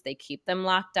guns. They keep them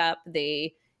locked up,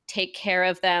 they take care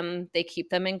of them, they keep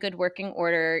them in good working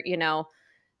order. You know,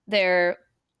 they're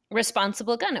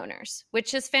responsible gun owners,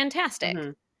 which is fantastic.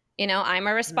 Hmm. You know, I'm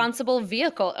a Hmm. responsible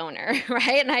vehicle owner,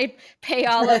 right? And I pay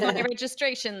all of my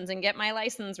registrations and get my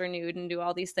license renewed and do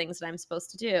all these things that I'm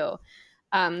supposed to do.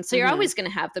 So you're Hmm. always going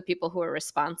to have the people who are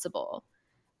responsible.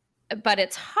 But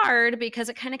it's hard because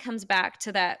it kind of comes back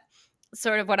to that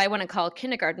sort of what I want to call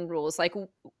kindergarten rules. Like,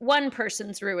 one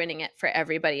person's ruining it for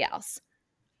everybody else.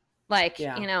 Like,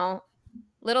 Yeah. you know,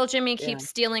 little Jimmy Yeah. keeps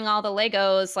stealing all the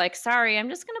Legos. Like, sorry, I'm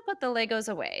just going to put the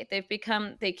Legos away. They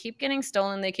keep getting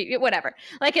stolen. They keep, whatever.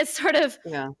 Like, it's sort of,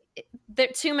 Yeah. there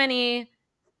too many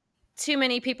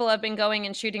people have been going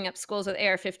and shooting up schools with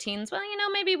AR-15s. Well, you know,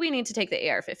 maybe we need to take the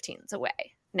AR-15s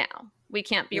away now. We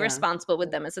can't be Yeah. responsible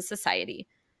with them as a society.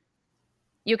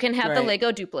 You can have the Right.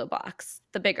 Lego Duplo box,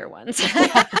 the bigger ones.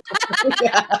 Yeah.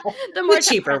 Yeah. The The more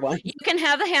cheaper temper. one. You can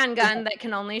have the handgun that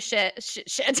can only shit.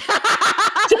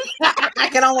 I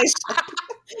can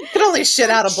only shit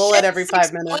out a bullet Shit every 6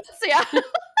 5 minutes. bullets, yeah.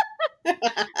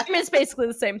 I mean, it's basically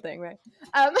the same thing, right?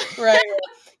 Um, Right.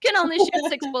 can only shoot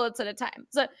 6 bullets at a time.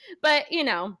 So, but you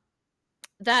know,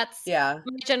 that's Yeah.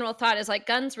 my general thought is like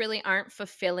guns really aren't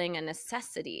fulfilling a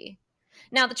necessity.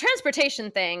 Now, the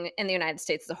transportation thing in the United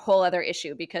States is a whole other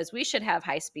issue because we should have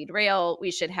high speed rail.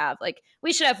 We should have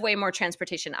way more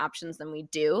transportation options than we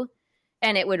do.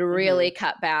 And it would really Hmm.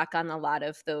 cut back on a lot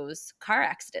of those car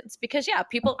accidents because, yeah,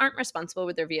 people aren't responsible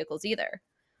with their vehicles either.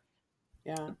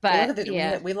 Yeah. Well, look But at the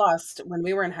yeah. we lost when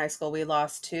we were in high school. We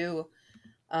lost two.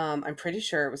 I'm pretty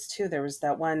sure it was two. There was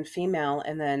that one female,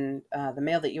 and then the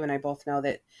male that you and I both know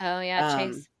that. Oh, yeah,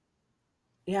 Um, Chase.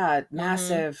 yeah, Mm-hmm.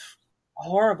 massive,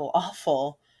 horrible,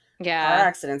 awful car Yeah.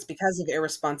 accidents because of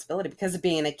irresponsibility, because of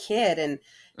being a kid, and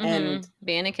Mm-hmm.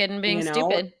 Being a kid and being you know,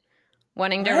 stupid.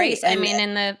 Wanting to right, race. I and mean,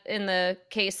 in the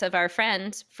case of our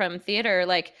friend from theater,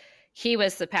 like he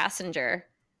was the passenger,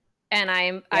 and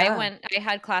yeah, I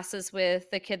had classes with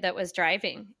the kid that was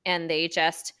driving, and they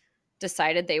just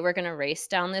decided they were going to race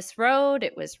down this road.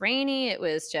 It was rainy. It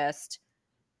was just,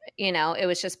 you know, it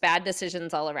was just bad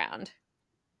decisions all around.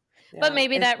 But yeah.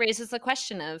 maybe that raises the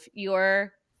question of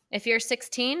your if you're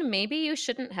 16, maybe you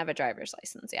shouldn't have a driver's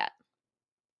license yet.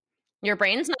 Your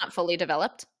brain's not fully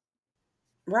developed.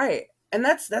 Right. And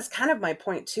that's kind of my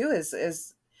point too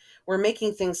is we're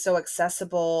making things so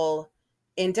accessible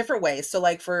in different ways. So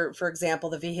like for example,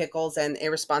 the vehicles and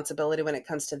irresponsibility when it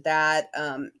comes to that,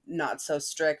 not so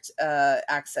strict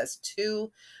access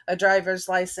to a driver's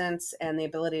license and the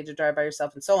ability to drive by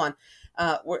yourself and so on.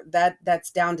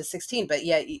 That's down to 16, but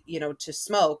yet you know, to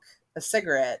smoke a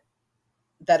cigarette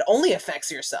that only affects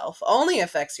yourself, only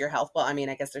affects your health. Well, I mean,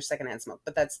 I guess there's secondhand smoke,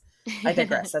 but I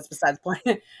digress. That's besides the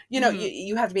point. You know, Mhm.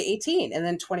 you have to be 18 and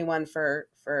then 21 for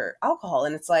alcohol.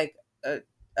 And it's like,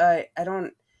 I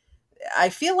don't, I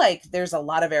feel like there's a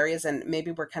lot of areas and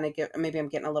maybe maybe I'm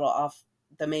getting a little off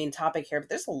the main topic here, but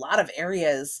there's a lot of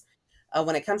areas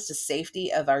when it comes to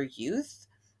safety of our youth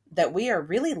that we are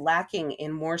really lacking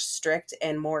in more strict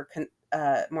and more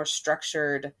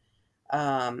structured,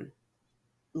 um,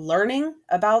 learning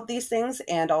about these things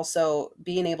and also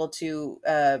being able to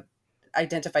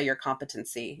identify your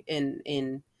competency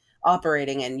in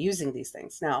operating and using these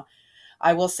things. Now,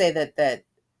 I will say that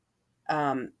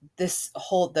this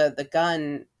whole the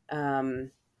gun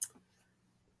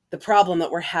the problem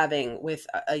that we're having with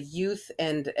a youth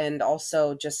and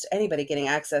also just anybody getting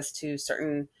access to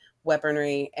certain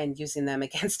weaponry and using them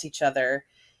against each other,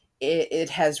 it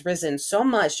has risen so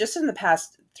much just in the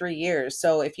past 3 years.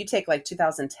 So if you take like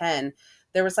 2010,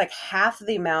 there was like half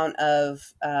the amount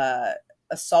of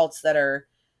assaults that are,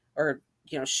 or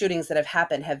you know, shootings that have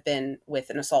happened have been with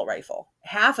an assault rifle.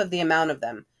 Half of the amount of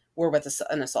them were with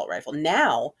an assault rifle.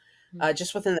 Now, Mhm.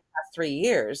 just within the past 3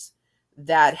 years,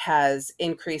 that has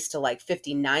increased to like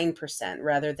 59%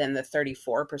 rather than the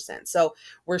 34%. So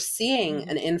we're seeing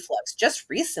an Mhm. influx just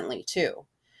recently too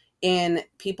in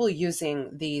people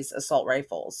using these assault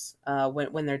rifles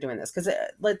when they're doing this. Because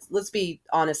let's be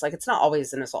honest, like it's not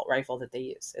always an assault rifle that they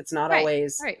use. It's not Right.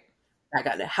 always Right. that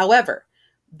gun. However,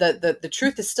 the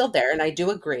truth is still there, and I do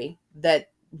agree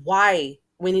that why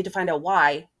we need to find out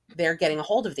why they're getting a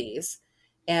hold of these.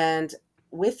 And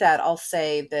with that, I'll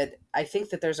say that I think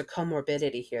that there's a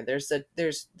comorbidity here.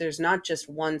 There's not just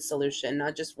one solution,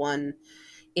 not just one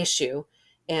issue.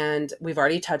 And we've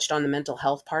already touched on the mental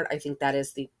health part. I think that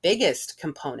is the biggest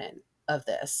component of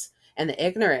this, and the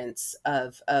ignorance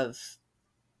of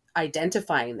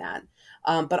identifying that.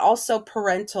 But also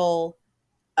parental,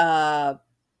 uh,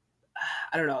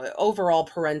 I don't know, overall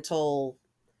parental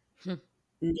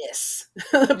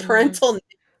Mm-hmm. parental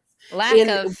Lack in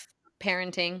of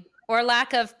parenting or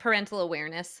lack of parental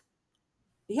awareness.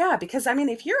 yeah, because I mean,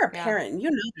 if you're a Yeah. parent and you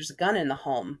know there's a gun in the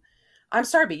home, I'm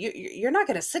sorry, but you're not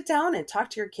going to sit down and talk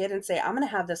to your kid and say, I'm going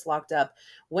to have this locked up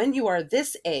when you are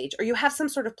this age, or you have some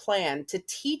sort of plan to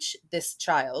teach this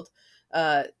child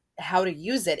uh, how to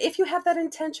use it, if you have that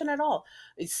intention at all.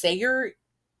 Say you're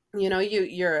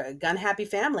a gun happy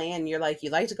family and you're like, you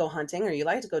like to go hunting or you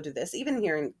like to go do this, even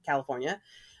here in California.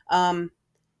 Um,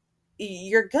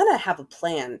 you're gonna have a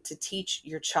plan to teach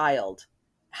your child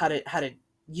how to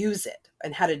use it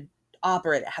and how to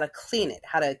operate it, how to clean it,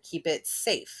 how to keep it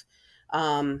safe.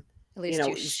 Um, At you least you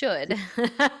know, should.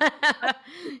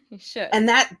 You should. and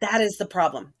that is the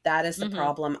problem. That is the Mhm.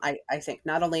 problem. I think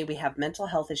not only we have mental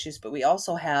health issues, but we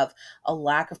also have a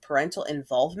lack of parental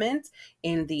involvement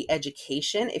in the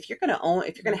education. If you're gonna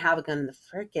Mhm. have a gun in the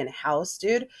freaking house,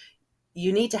 dude,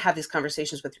 you need to have these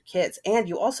conversations with your kids, and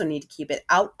you also need to keep it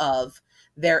out of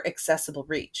their accessible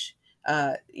reach.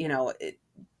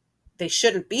 They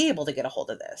shouldn't be able to get a hold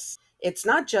of this. It's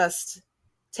not just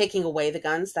taking away the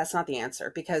guns. That's not the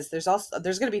answer, because there's going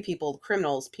to be people,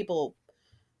 criminals, people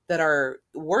that are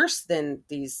worse than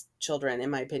these children, in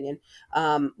my opinion.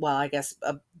 Well, I guess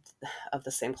of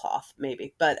the same cloth,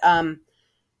 maybe, but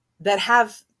that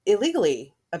have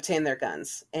illegally obtained their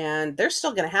guns, and they're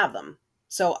still going to have them.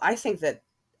 So I think that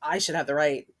I should have the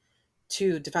right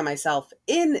to defend myself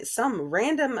in some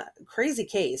random crazy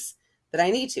case that I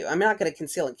need to. I'm not going to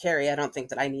conceal and carry. I don't think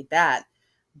that I need that.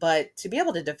 But to be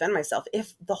able to defend myself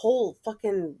if the whole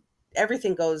fucking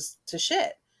everything goes to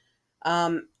shit,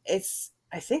 it's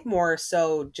I think more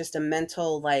so just a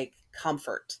mental like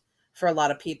comfort for a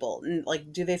lot of people.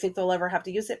 Like, do they think they'll ever have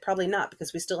to use it? Probably not,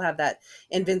 because we still have that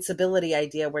invincibility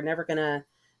idea. We're never gonna.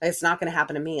 It's not gonna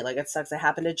happen to me. Like, it sucks it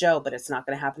happened to Joe, but it's not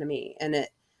gonna happen to me.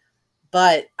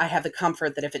 But I have the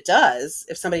comfort that if it does,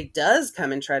 if somebody does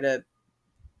come and try to,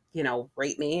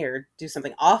 rape me or do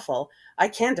something awful, I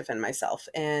can defend myself.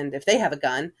 And if they have a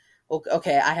gun, well,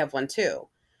 okay, I have one too.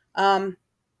 Um,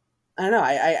 I don't know.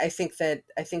 I think that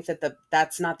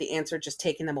that's not the answer, just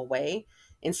taking them away.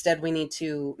 Instead, we need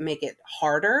to make it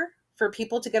harder for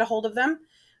people to get a hold of them,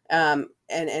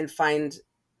 and find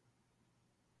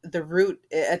the root,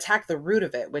 attack the root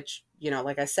of it, which,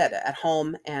 like I said, at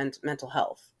home and mental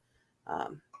health.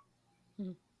 Um,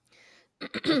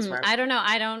 that's where I don't know.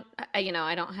 I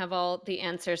don't have all the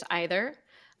answers either.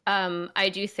 I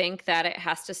do think that it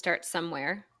has to start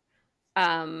somewhere.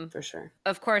 Um, for sure.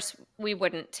 of course, we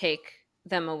wouldn't take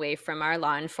them away from our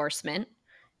law enforcement.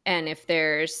 And if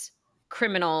there's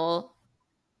criminal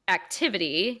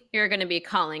activity, you're going to be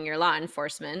calling your law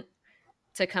enforcement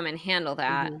to come and handle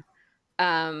that. Hmm.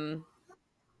 Um,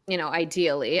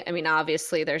 ideally, I mean,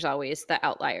 obviously, there's always the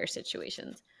outlier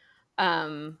situations.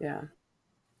 Um, Yeah,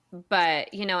 but,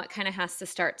 it kind of has to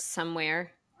start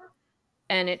somewhere.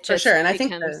 And it for sure. just And I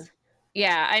think becomes,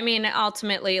 yeah, I mean,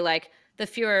 ultimately, like the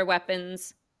fewer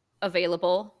weapons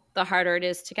available, the harder it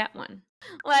is to get one.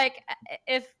 Like,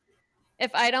 if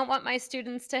I don't want my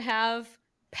students to have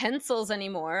pencils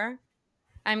anymore,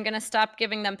 I'm going to stop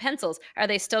giving them pencils. Are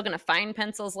they still going to find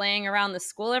pencils laying around the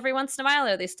school every once in a while?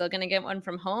 Are they still going to get one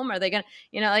from home? Are they going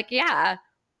to, yeah,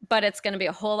 but it's going to be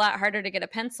a whole lot harder to get a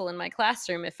pencil in my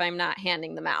classroom if I'm not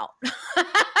handing them out.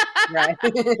 right.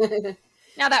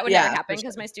 Now that would never Yeah, for happen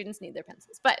because sure. my students need their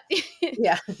pencils. But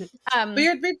Yeah. But um,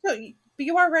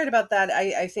 you are right about that.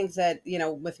 I think that,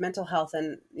 with mental health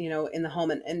and, in the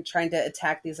home, and trying to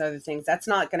attack these other things, that's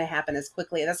not going to happen as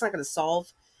quickly. That's not going to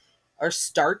solve or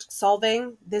start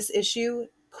solving this issue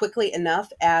quickly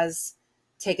enough as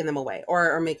taking them away,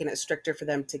 or making it stricter for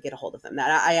them to get a hold of them. That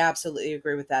I absolutely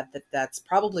agree with that. That's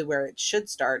probably where it should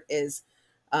start, is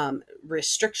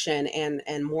restriction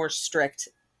and more strict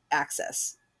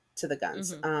access to the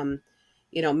guns. mhm.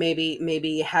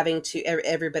 Maybe having to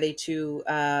everybody to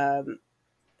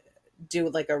do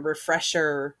like a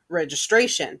refresher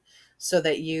registration so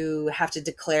that you have to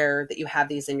declare that you have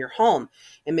these in your home,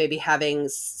 and maybe having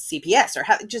CPS or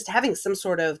just having some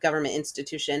sort of government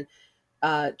institution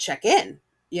check in,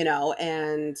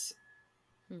 and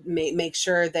Hmm. make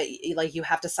sure that like you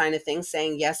have to sign a thing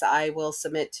saying, yes, I will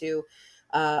submit to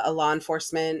a law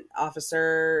enforcement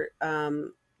officer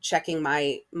checking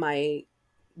my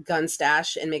gun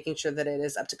stash and making sure that it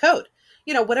is up to code,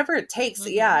 whatever it takes.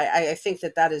 Yeah, Hmm. I think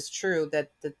that that is true,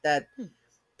 that Hmm.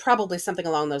 probably something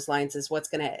along those lines is what's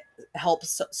going to help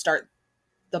start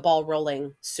the ball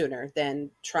rolling sooner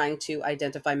than trying to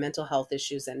identify mental health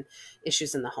issues and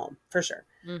issues in the home, for sure.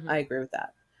 I Hmm. agree with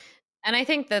that. And I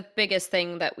think the biggest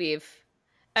thing that we've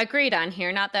agreed on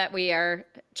here, not that we are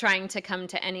trying to come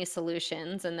to any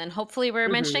solutions, and then hopefully we're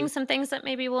mentioning Hmm. some things that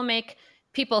maybe will make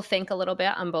people think a little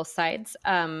bit on both sides.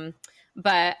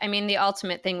 But I mean, the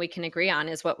ultimate thing we can agree on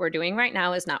is what we're doing right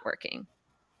now is not working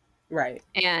Right.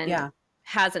 and Yeah.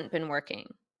 hasn't been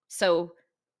working. So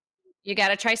you got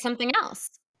to try something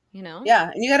else, you know? Yeah,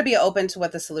 and you got to be open to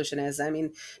what the solution is. I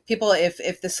mean, people,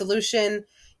 if the solution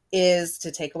is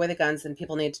to take away the guns, then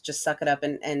people need to just suck it up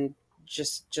and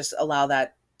just allow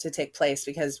that to take place,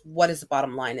 because what is the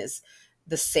bottom line is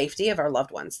the safety of our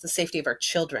loved ones, the safety of our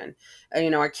children.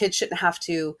 Our kids shouldn't have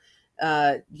to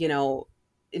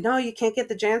no, you can't get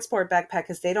the JanSport backpack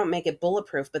because they don't make it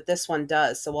bulletproof, but this one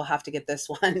does, so we'll have to get this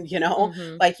one.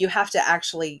 Hmm. Like, you have to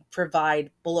actually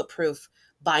provide bulletproof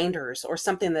binders or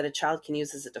something that a child can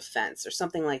use as a defense or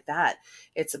something like that.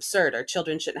 It's absurd. Our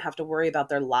children shouldn't have to worry about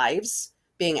their lives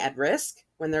being at risk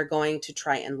when they're going to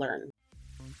try and learn.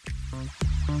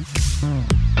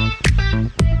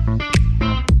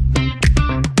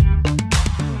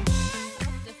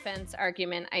 Self-defense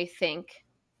argument, I think,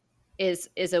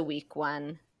 is a weak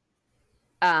one.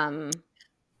 Um,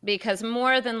 because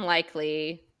more than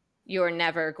likely you're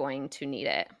never going to need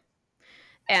it.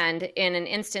 And in an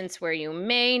instance where you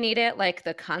may need it, like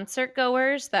the concert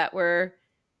goers that were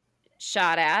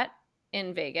shot at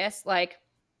in Vegas, like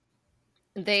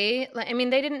I mean,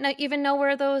 they didn't even know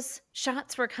where those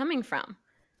shots were coming from.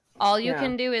 All you Yeah.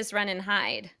 can do is run and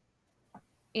hide.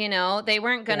 They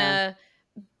weren't Yeah. gonna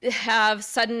have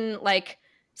sudden like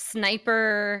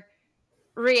sniper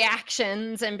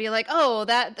reactions and be like, "Oh,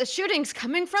 that the shooting's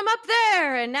coming from up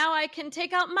there, and now I can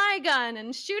take out my gun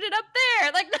and shoot it up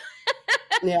there." Like,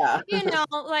 Yeah.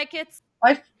 like it's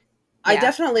I I yeah,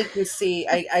 definitely can see.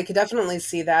 I could definitely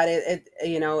see that.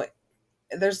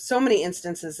 There's so many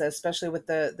instances, especially with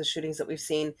the shootings that we've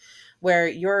seen, where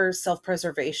your self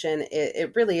preservation,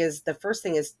 it really is the first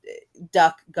thing is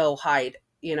duck, go hide.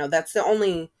 That's the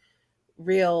only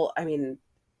real. I mean,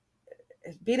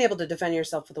 being able to defend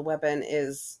yourself with a weapon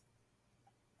is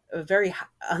a very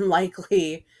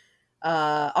unlikely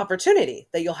opportunity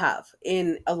that you'll have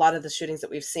in a lot of the shootings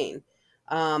that we've seen.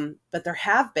 But there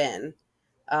have been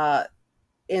uh,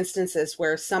 instances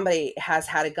where somebody has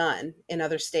had a gun in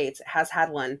other states, has had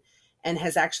one, and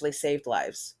has actually saved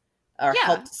lives or yeah.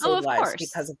 helped Oh, save of lives course,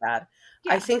 because of that.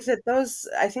 yeah. I think that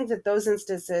those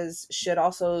instances should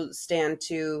also stand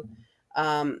to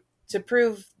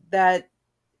prove that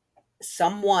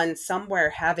someone somewhere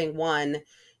having one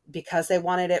because they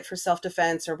wanted it for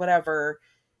self-defense or whatever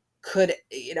could,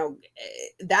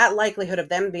 that likelihood of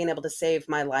them being able to save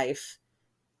my life,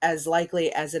 as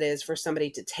likely as it is for somebody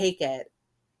to take it,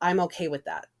 I'm okay with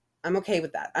that. I'm okay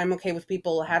with that. I'm okay with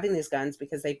people having these guns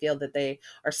because they feel that they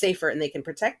are safer and they can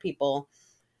protect people,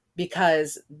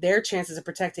 because their chances of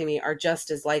protecting me are just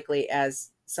as likely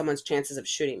as someone's chances of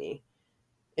shooting me,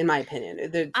 in my opinion.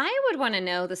 I would want to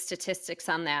know the statistics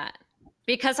on that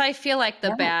because I feel like the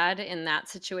Yeah, bad in that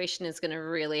situation is going to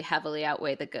really heavily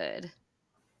outweigh the good.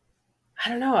 I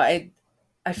don't know. I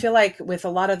feel like with a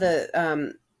lot of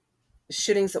the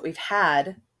shootings that we've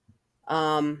had,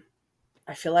 um,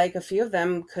 I feel like a few of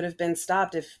them could have been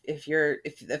stopped if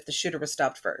the shooter was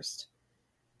stopped first.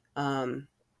 Um,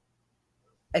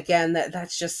 Again,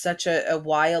 that's just such a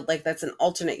wild, like, that's an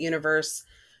alternate universe,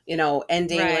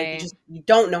 ending. Like, Right. you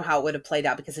don't know how it would have played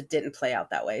out because it didn't play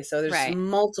out that way. So there's Right.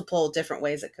 multiple different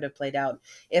ways it could have played out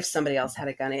if somebody else had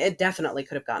a gun. It definitely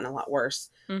could have gotten a lot worse.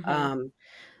 Mhm. Um,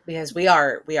 because we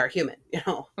are human.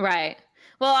 Right.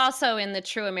 Well, also in the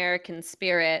true American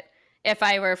spirit, if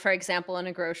I were, for example, in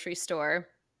a grocery store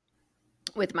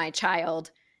with my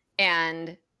child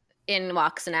and in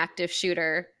walks an active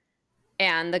shooter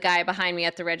and the guy behind me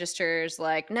at the register is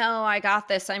like, "No, I got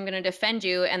this. I'm going to defend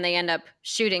you." And they end up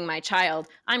shooting my child.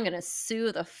 I'm going to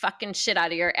sue the fucking shit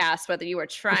out of your ass, whether you were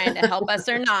trying to help us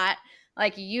or not.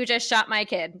 Like, you just shot my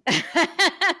kid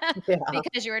Yeah.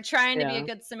 because you were trying to be a Yeah.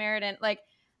 good Samaritan. Like,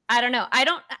 I don't know. I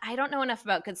don't know enough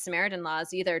about Good Samaritan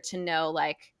laws either to know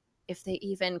like if they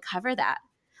even cover that.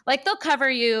 Like they'll cover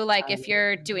you like if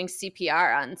you're doing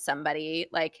CPR on somebody.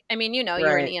 Like I mean,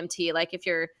 you're an Right. EMT. Like if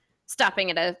you're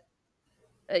stopping at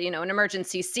an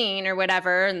emergency scene or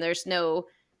whatever, and there's no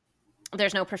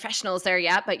professionals there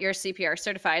yet, but you're CPR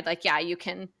certified. Like yeah, you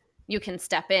can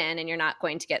step in and you're not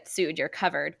going to get sued. You're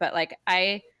covered. But like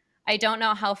I don't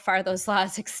know how far those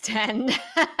laws extend.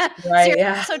 So Right. you're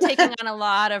Yeah. also taking on a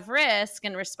lot of risk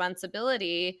and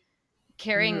responsibility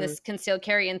carrying Mhm. this concealed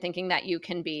carry and thinking that you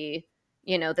can be,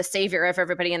 the savior of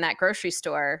everybody in that grocery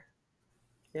store.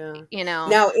 Yeah. You know,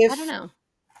 Now, I don't if know.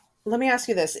 let me ask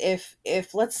you this: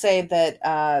 if let's say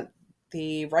that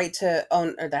the right to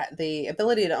own, or that the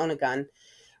ability to own a gun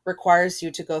requires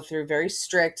you to go through very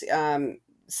strict,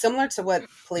 similar to what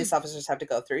police officers have to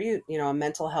go through, a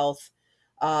mental health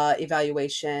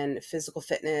evaluation, physical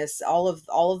fitness, all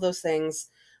of those things,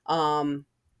 um,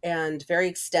 and very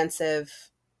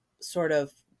extensive sort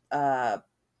of, uh,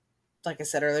 like I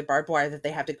said earlier, barbed wire that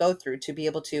they have to go through to be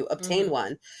able to obtain Hmm.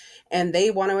 one, and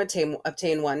they want to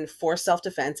obtain one for self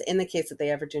defense in the case that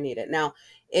they ever do need it. Now,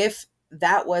 if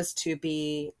that was to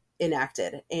be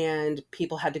enacted and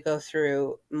people had to go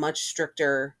through much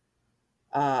stricter,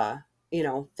 uh,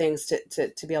 things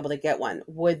to be able to get one,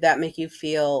 would that make you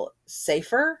feel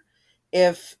safer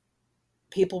if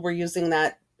people were using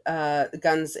that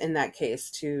guns in that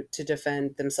case to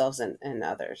defend themselves and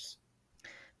others?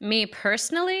 Me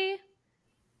personally,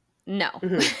 no.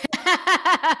 Hmm.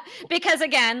 Because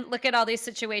again, look at all these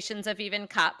situations of even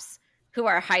cops who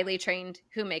are highly trained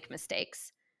who make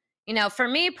mistakes. For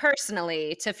me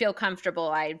personally, to feel comfortable,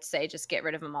 I'd say just get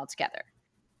rid of them altogether.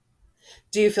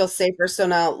 Do you feel safer? So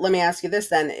now let me ask you this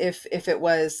then: if it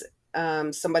was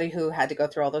somebody who had to go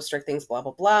through all those strict things, blah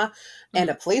blah blah, and Mhm.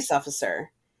 a police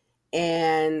officer,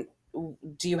 and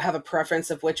do you have a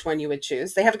preference of which one you would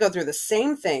choose? They have to go through the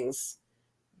same things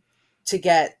to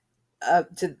get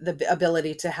to the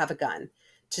ability to have a gun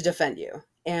to defend you.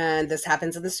 And this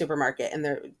happens in the supermarket. And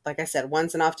they're, like I said,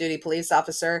 one's an off duty police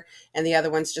officer and the other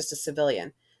one's just a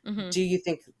civilian. Mhm. Do you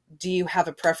think, do you have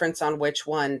a preference on which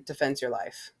one defends your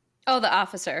life? Oh, the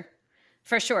officer.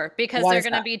 For sure, because Why they're is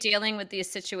going to that? be dealing with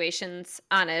these situations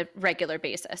on a regular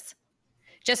basis.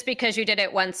 Just because you did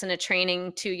it once in a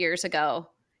training 2 years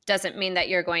ago doesn't mean that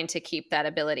you're going to keep that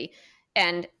ability.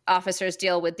 And officers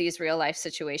deal with these real life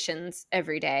situations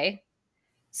every day.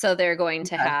 So they're going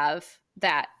to Okay. have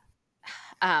that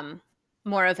um,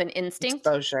 more of an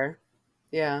instinct. Exposure.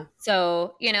 Yeah.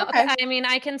 So, Okay. I mean,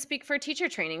 I can speak for teacher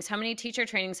trainings. How many teacher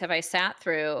trainings have I sat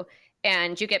through?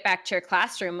 And you get back to your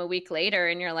classroom a week later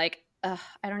and you're like, ugh,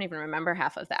 I don't even remember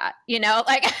half of that.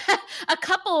 Like a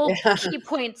couple Yeah. key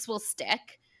points will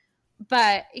stick,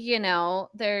 but,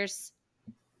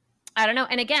 I don't know.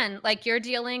 And again, like you're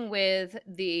dealing with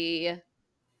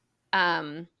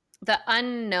um, the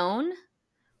unknown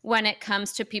when it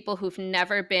comes to people who've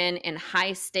never been in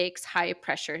high stakes, high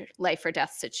pressure life or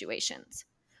death situations.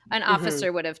 An Hmm.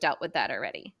 officer would have dealt with that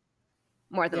already,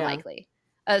 more than Yeah. likely.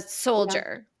 A Yeah.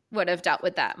 soldier would have dealt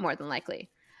with that more than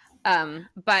likely.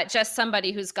 But just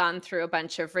somebody who's gone through a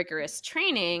bunch of rigorous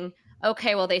training,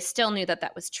 okay, well, they still knew that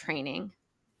that was training.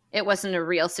 It wasn't a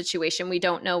real situation. We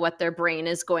don't know what their brain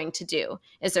is going to do.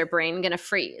 Is their brain going to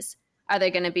freeze? Are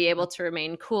they going to be able to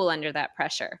remain cool under that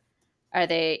pressure? Are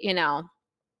they,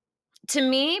 to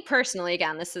me personally,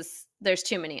 again, there's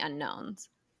too many unknowns.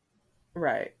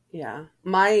 Right. Yeah.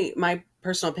 My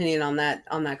personal opinion on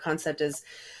that concept is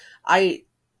I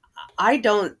I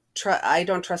don't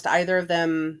trust either of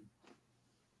them.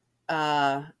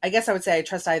 I guess I would say I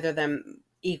trust either of them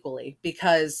equally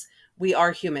because we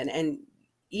are human, and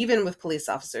even with police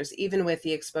officers, even with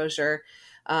the exposure,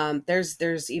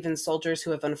 there's even soldiers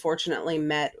who have unfortunately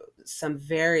met some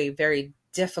very very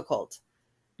difficult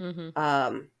Hmm.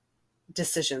 um,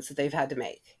 decisions that they've had to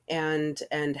make, and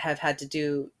have had to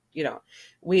do.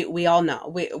 We all know,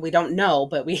 we don't know,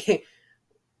 but we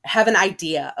have an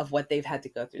idea of what they've had to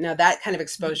go through. Now, that kind of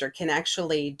exposure can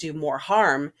actually do more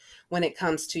harm when it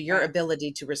comes to your Right.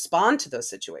 ability to respond to those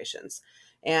situations.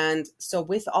 And so,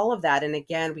 with all of that, and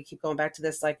again, we keep going back to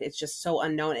this, like it's just so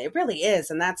unknown. It really is.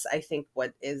 And that's, I think,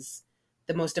 what is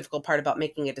the most difficult part about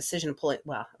making a decision, pulling,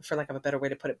 well, for lack of a better way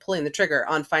to put it, pulling the trigger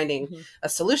on finding Hmm. a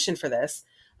solution for this.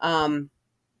 Um,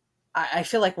 I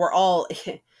feel like we're all,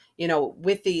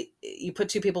 with you put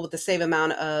two people with the same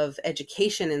amount of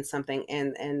education in something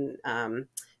and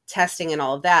testing and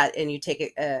all of that, and you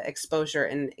take exposure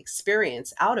and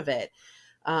experience out of it.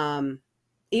 Um,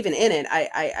 even in it,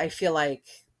 I feel like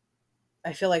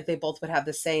they both would have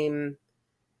the same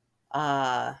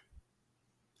uh,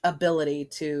 ability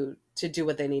to do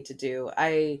what they need to do.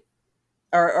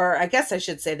 Or I guess I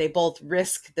should say they both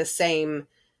risk the same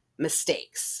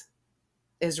mistakes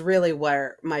is really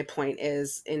where my point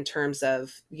is in terms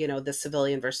of, the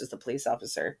civilian versus the police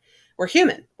officer. We're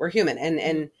human. Mhm.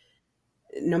 And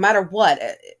no matter what,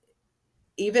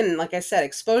 even like I said,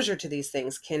 exposure to these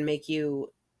things can make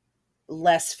you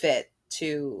less fit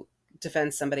to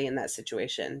defend somebody in that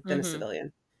situation than a Mhm.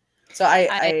 civilian. So I,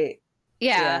 I I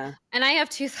Yeah, yeah. and I have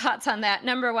 2 thoughts on that.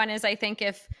 Number 1 is I think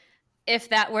if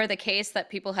that were the case that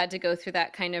people had to go through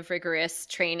that kind of rigorous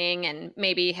training and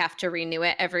maybe have to renew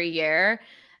it every year,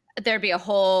 there'd be a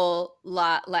whole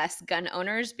lot less gun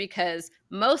owners because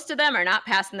most of them are not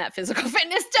passing that physical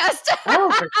fitness test. Oh,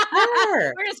 for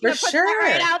sure. We're just For gonna put that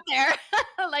right sure. out there.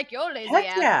 Like, your lazy Heck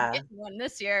ass is yeah. getting one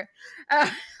this year. Uh,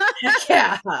 Heck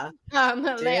yeah.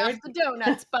 lay off Dude. the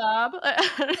donuts, Bob.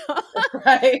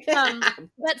 Right.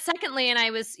 But secondly, and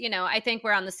I think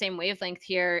we're on the same wavelength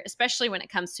here, especially when it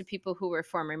comes to people who were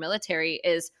former military,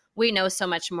 is we know so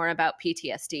much more about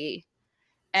PTSD.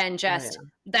 And Oh yeah. just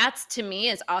that's to me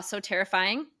is also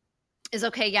terrifying. Is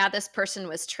okay, yeah, this person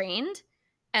was trained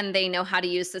and they know how to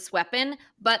use this weapon,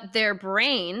 but their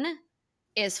brain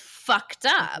is fucked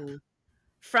up Hmm.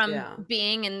 from Yeah.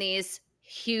 being in these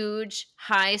huge,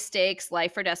 high stakes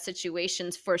life or death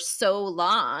situations for so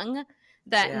long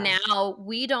that Yeah. now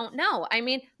we don't know. I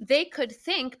mean, they could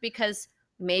think because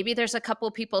maybe there's a couple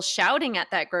people shouting at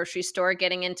that grocery store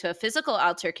getting into a physical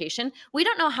altercation. We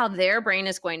don't know how their brain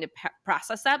is going to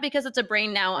process that because it's a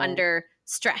brain now Right. under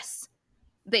stress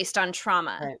based on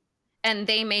trauma. Right. And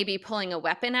they may be pulling a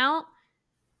weapon out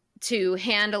to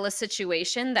handle a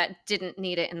situation that didn't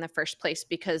need it in the first place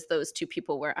because those two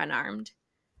people were unarmed.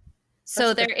 That's So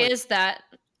a good there point. is that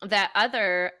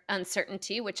other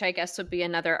uncertainty, which I guess would be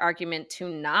another argument to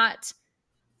not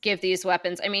give these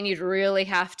weapons. I mean, you'd really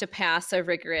have to pass a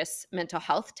rigorous mental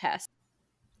health test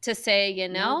to say,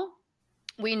 Yeah.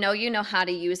 we know you know how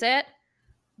to use it,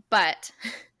 but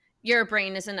your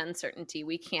brain is an uncertainty.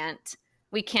 We can't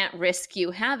risk you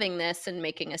having this and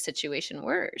making a situation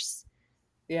worse.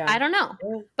 Yeah. I don't know.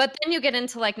 Yeah. But then you get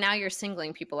into like now you're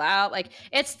singling people out. Like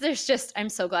there's just I'm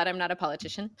so glad I'm not a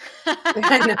politician.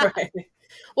 I know, right?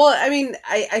 Well, I mean,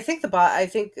 I think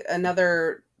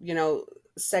another,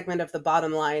 segment of the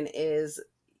bottom line is,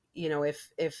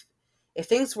 if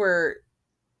things were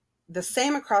the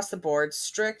same across the board,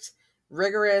 strict,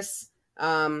 rigorous,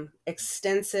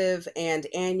 extensive and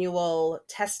annual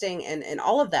testing and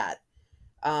all of that,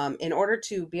 in order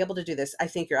to be able to do this, I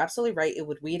think you're absolutely right. It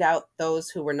would weed out those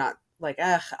who were not like,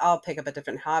 I'll pick up a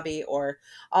different hobby, or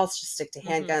I'll just stick to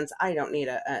Mhm. handguns. I don't need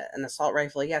an assault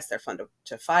rifle. Yes, they're fun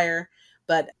to fire.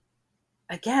 But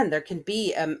again, there can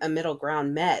be a middle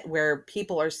ground met where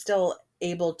people are still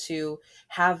able to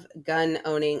have gun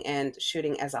owning and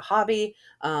shooting as a hobby.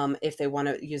 If they want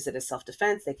to use it as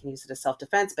self-defense, they can use it as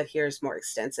self-defense, but here's more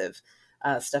extensive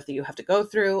stuff that you have to go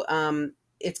through.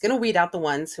 It's going to weed out the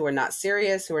ones who are not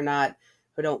serious, who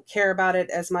don't care about it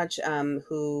as much,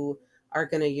 who are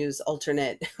going to use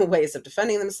alternate ways of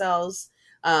defending themselves.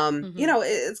 Mhm.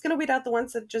 It's going to weed out the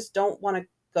ones that just don't want to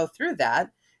go through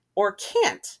that, or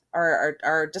can't,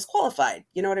 are disqualified.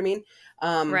 You know what I mean?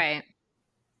 Um, Right.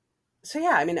 so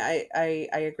yeah, I mean, I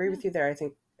agree Yeah. with you there. I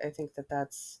think that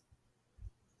that's,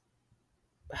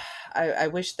 I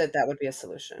wish that that would be a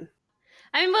solution.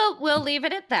 I mean, we'll leave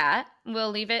it at that.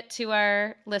 We'll leave it to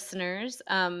our listeners.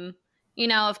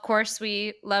 Of course,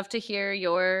 we love to hear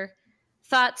your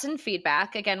thoughts and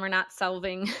feedback. Again, we're not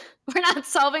solving we're not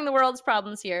solving the world's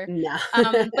problems here, No.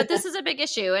 but this is a big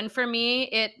issue, and for me,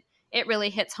 it really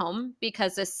hits home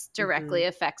because this Hmm. directly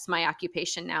affects my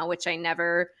occupation now, which I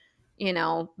never,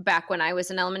 back when I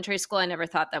was in elementary school, I never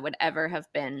thought that would ever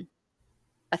have been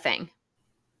a thing,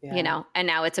 Yeah. and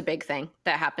now it's a big thing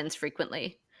that happens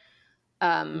frequently.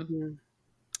 Um, Hmm.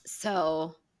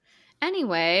 so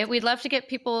anyway, we'd love to get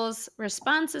people's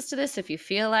responses to this. If you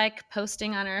feel like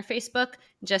posting on our Facebook,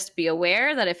 just be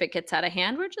aware that if it gets out of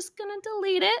hand, we're just going to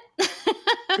delete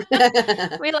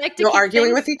it. We like to No keep arguing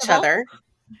things with each civil. other.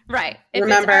 Right. If it's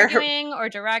Remember. arguing or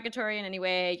derogatory in any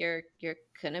way, you're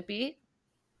going to be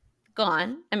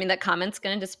gone. I mean, that comment's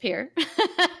going to disappear.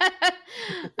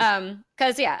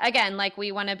 Cuz yeah, again, like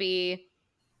we want to be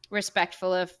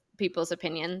respectful of people's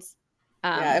opinions.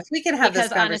 Yeah, if we can have this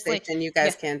Because honestly, conversation, you yeah,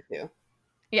 guys can too.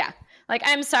 yeah. Like,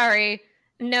 I'm sorry.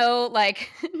 No, like,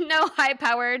 no high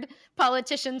powered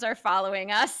politicians are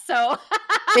following us. So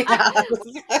Yeah.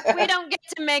 we don't get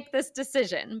to make this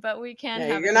decision, but we can Yeah,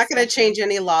 have a you're not going to discussion. change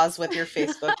any laws with your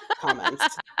Facebook comments.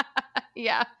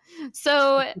 Yeah.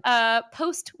 So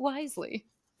post wisely.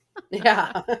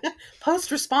 Yeah.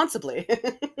 Post responsibly.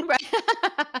 Right.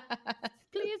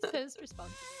 Please post Use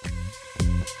responsibly.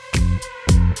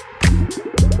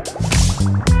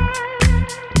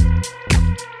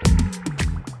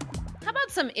 How about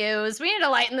some ews? We need to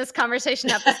lighten this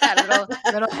conversation up. This got a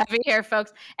little heavy here,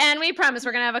 folks. And we promise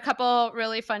we're going to have a couple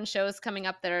really fun shows coming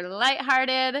up that are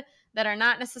lighthearted, that are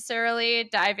not necessarily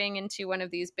diving into one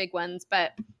of these big ones.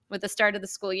 But with the start of the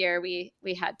school year, we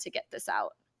had to get this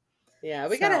out. Yeah,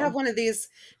 we got to have one of these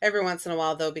every once in a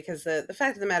while, though, because the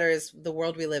fact of the matter is the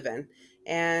world we live in.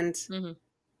 And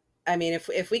I mean,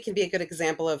 if we can be a good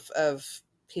example of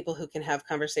people who can have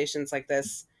conversations like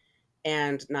this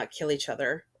and not kill each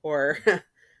other or,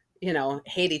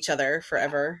 hate each other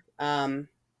forever. I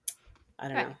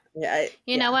don't know. Yeah.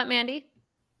 You know what, Mandy?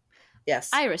 Yes.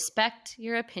 I respect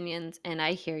your opinions and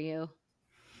I hear you.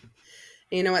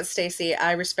 You know what, Stacy?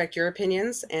 I respect your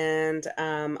opinions, and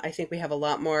I think we have a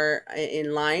lot more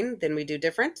in line than we do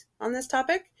different on this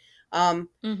topic. And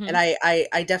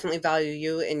I definitely value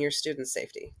you and your students'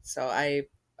 safety. So I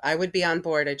would be on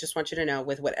board. I just want you to know,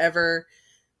 with whatever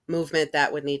movement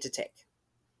that would need to take.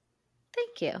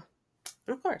 Thank you.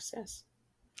 Of course, yes.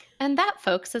 And that,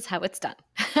 folks, is how it's done.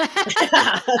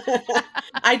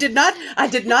 I did not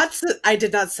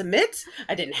submit.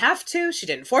 I didn't have to. She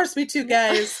didn't force me to,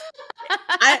 guys.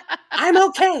 I'm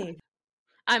okay.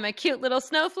 I'm a cute little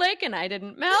snowflake and I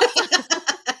didn't melt.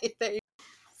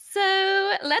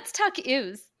 So let's talk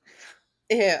ews.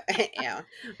 Yeah.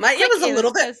 My ew was a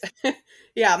little bit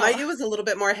it was a little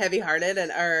bit more heavy-hearted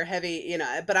or heavy,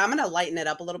 but I'm gonna lighten it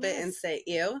up a little bit and say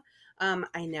ew.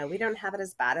 I know we don't have it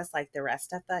as bad as like the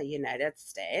rest of the United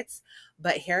States,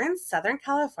 but here in Southern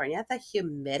California, the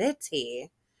humidity.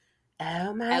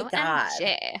 Oh my God.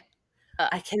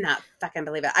 I cannot fucking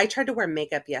believe it. I tried to wear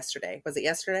makeup yesterday. Was it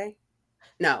yesterday?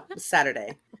 No, it was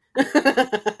Saturday.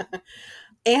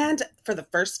 And for the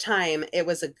first time, it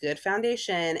was a good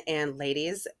foundation, and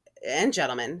ladies and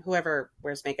gentlemen, whoever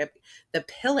wears makeup, the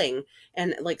pilling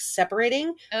and like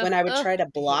separating when I would try to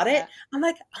blot it, I'm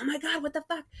like, oh my God, what the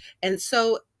fuck? And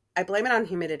so I blame it on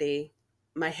humidity.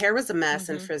 My hair was a mess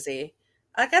and frizzy.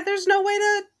 Like, there's no way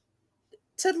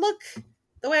to look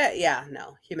the way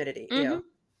humidity. Ew.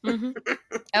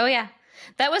 Oh yeah.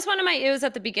 That was one of my ews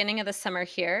at the beginning of the summer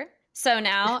here. So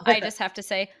now I just have to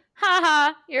say,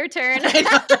 ha, your turn. Boob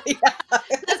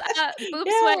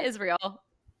sweat is real.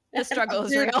 The struggle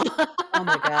is real. Oh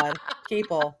my God.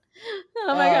 People.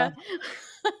 Oh my God.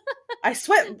 I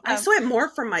sweat more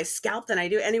from my scalp than I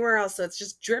do anywhere else. So it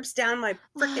just drips down my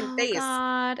freaking face. Oh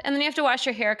God. And then you have to wash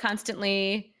your hair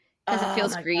constantly because it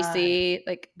feels greasy. God.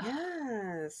 Like,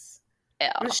 yes. Ew.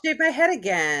 I'm going to shave my head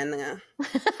again.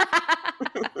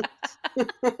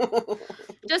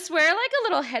 Just wear like a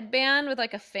little headband with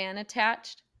like a fan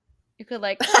attached. You could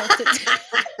like tilt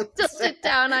it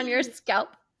down on your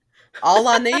scalp. All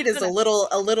I need is a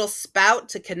little spout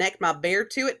to connect my beard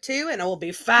to it too, and it will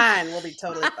be fine. We'll be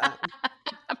totally fine.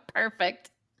 Perfect.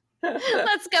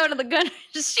 Let's go to the gun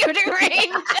shooting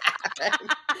range.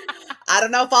 I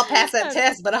don't know if I'll pass that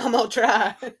test, but I'm gonna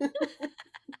try. You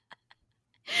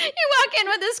walk in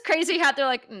with this crazy hat. They're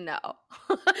like, no.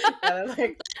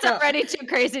 It's already too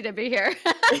crazy to be here.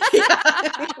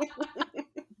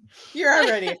 You're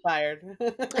already fired.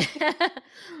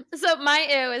 So my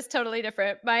ew is totally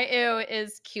different. My ew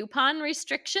is coupon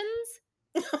restrictions.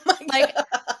 Oh my God.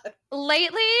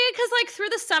 Lately, because like through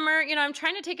the summer, I'm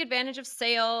trying to take advantage of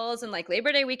sales, and like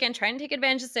Labor Day weekend, trying to take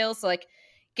advantage of sales. So like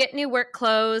get new work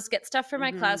clothes, get stuff for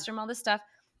my classroom, all this stuff.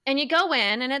 And you go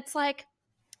in and it's like,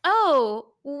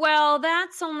 oh, well,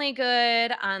 that's only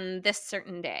good on this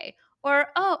certain day. Or,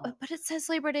 oh, but it says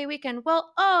Labor Day weekend.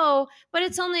 Well, oh, but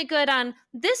it's only good on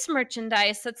this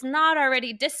merchandise that's not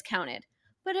already discounted.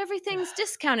 But everything's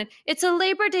discounted. It's a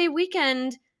Labor Day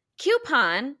weekend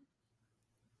coupon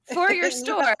for your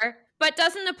store, but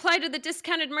doesn't apply to the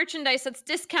discounted merchandise that's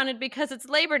discounted because it's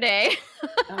Labor Day.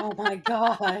 Oh my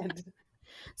God.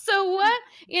 So what?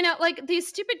 Like these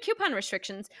stupid coupon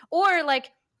restrictions, or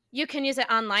like you can use it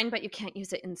online, but you can't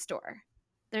use it in store.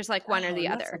 There's like one or the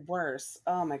other. That's worse.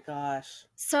 Oh my gosh.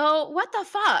 So what the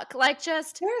fuck? Like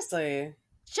seriously.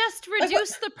 Just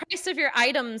reduce the price of your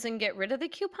items and get rid of the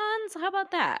coupons. How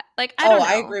about that? Like, I don't know.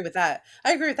 I agree with that.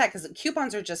 Because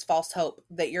coupons are just false hope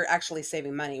that you're actually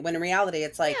saving money. When in reality,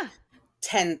 it's like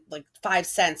 5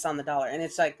 cents on the dollar. And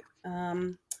it's like,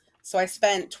 so I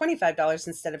spent $25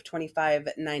 instead of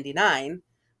 $25.99.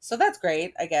 So that's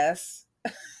great, I guess.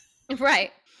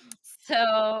 Right.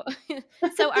 So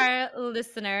our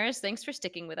listeners, thanks for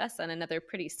sticking with us on another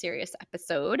pretty serious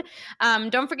episode.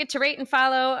 Don't forget to rate and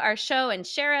follow our show and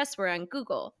share us. We're on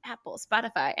Google, Apple,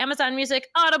 Spotify, Amazon Music,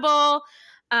 Audible.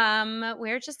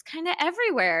 We're just kind of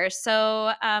everywhere.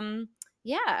 So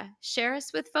yeah, share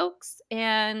us with folks,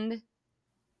 and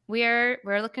we're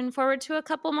looking forward to a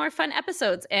couple more fun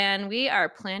episodes, and we are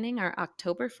planning our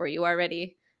October for you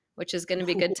already, which is going to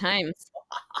be good times.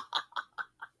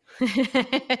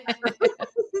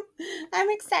 I'm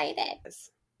excited.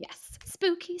 Yes,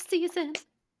 spooky season.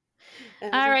 All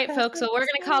right, Because folks. So we're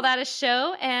going to call that a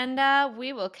show, and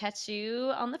we will catch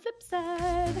you on the flip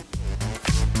side.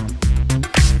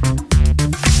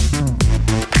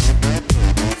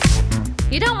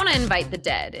 You don't want to invite the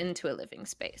dead into a living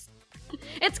space.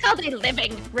 It's called a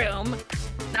living room,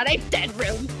 not a dead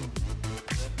room.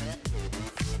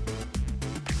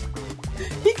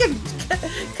 You can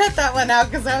cut that one out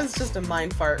because that was just a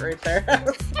mind fart right there.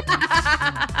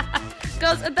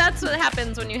 That's what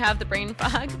happens when you have the brain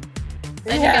fog.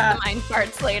 Then you get the mind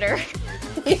farts later.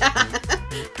 Yeah.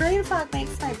 Brain fog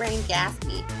makes my brain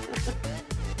gaspy.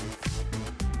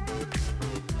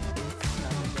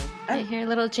 I hear a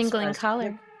little jingling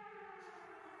collar.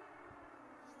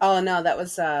 Oh no, that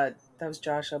was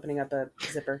Josh opening up a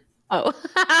zipper. Oh.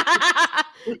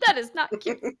 That is not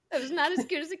cute. That is not as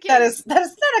cute as a kid. That is not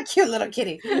a cute little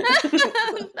kitty.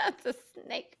 That's a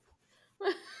snake.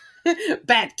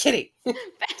 Bad kitty.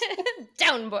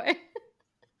 Down boy.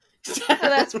 Oh,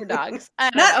 that's for dogs. I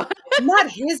don't know.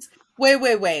 Not his.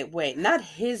 Wait. Not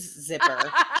his zipper.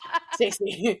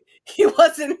 Stacey. He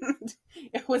wasn't.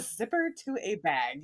 It was zipper to a bag.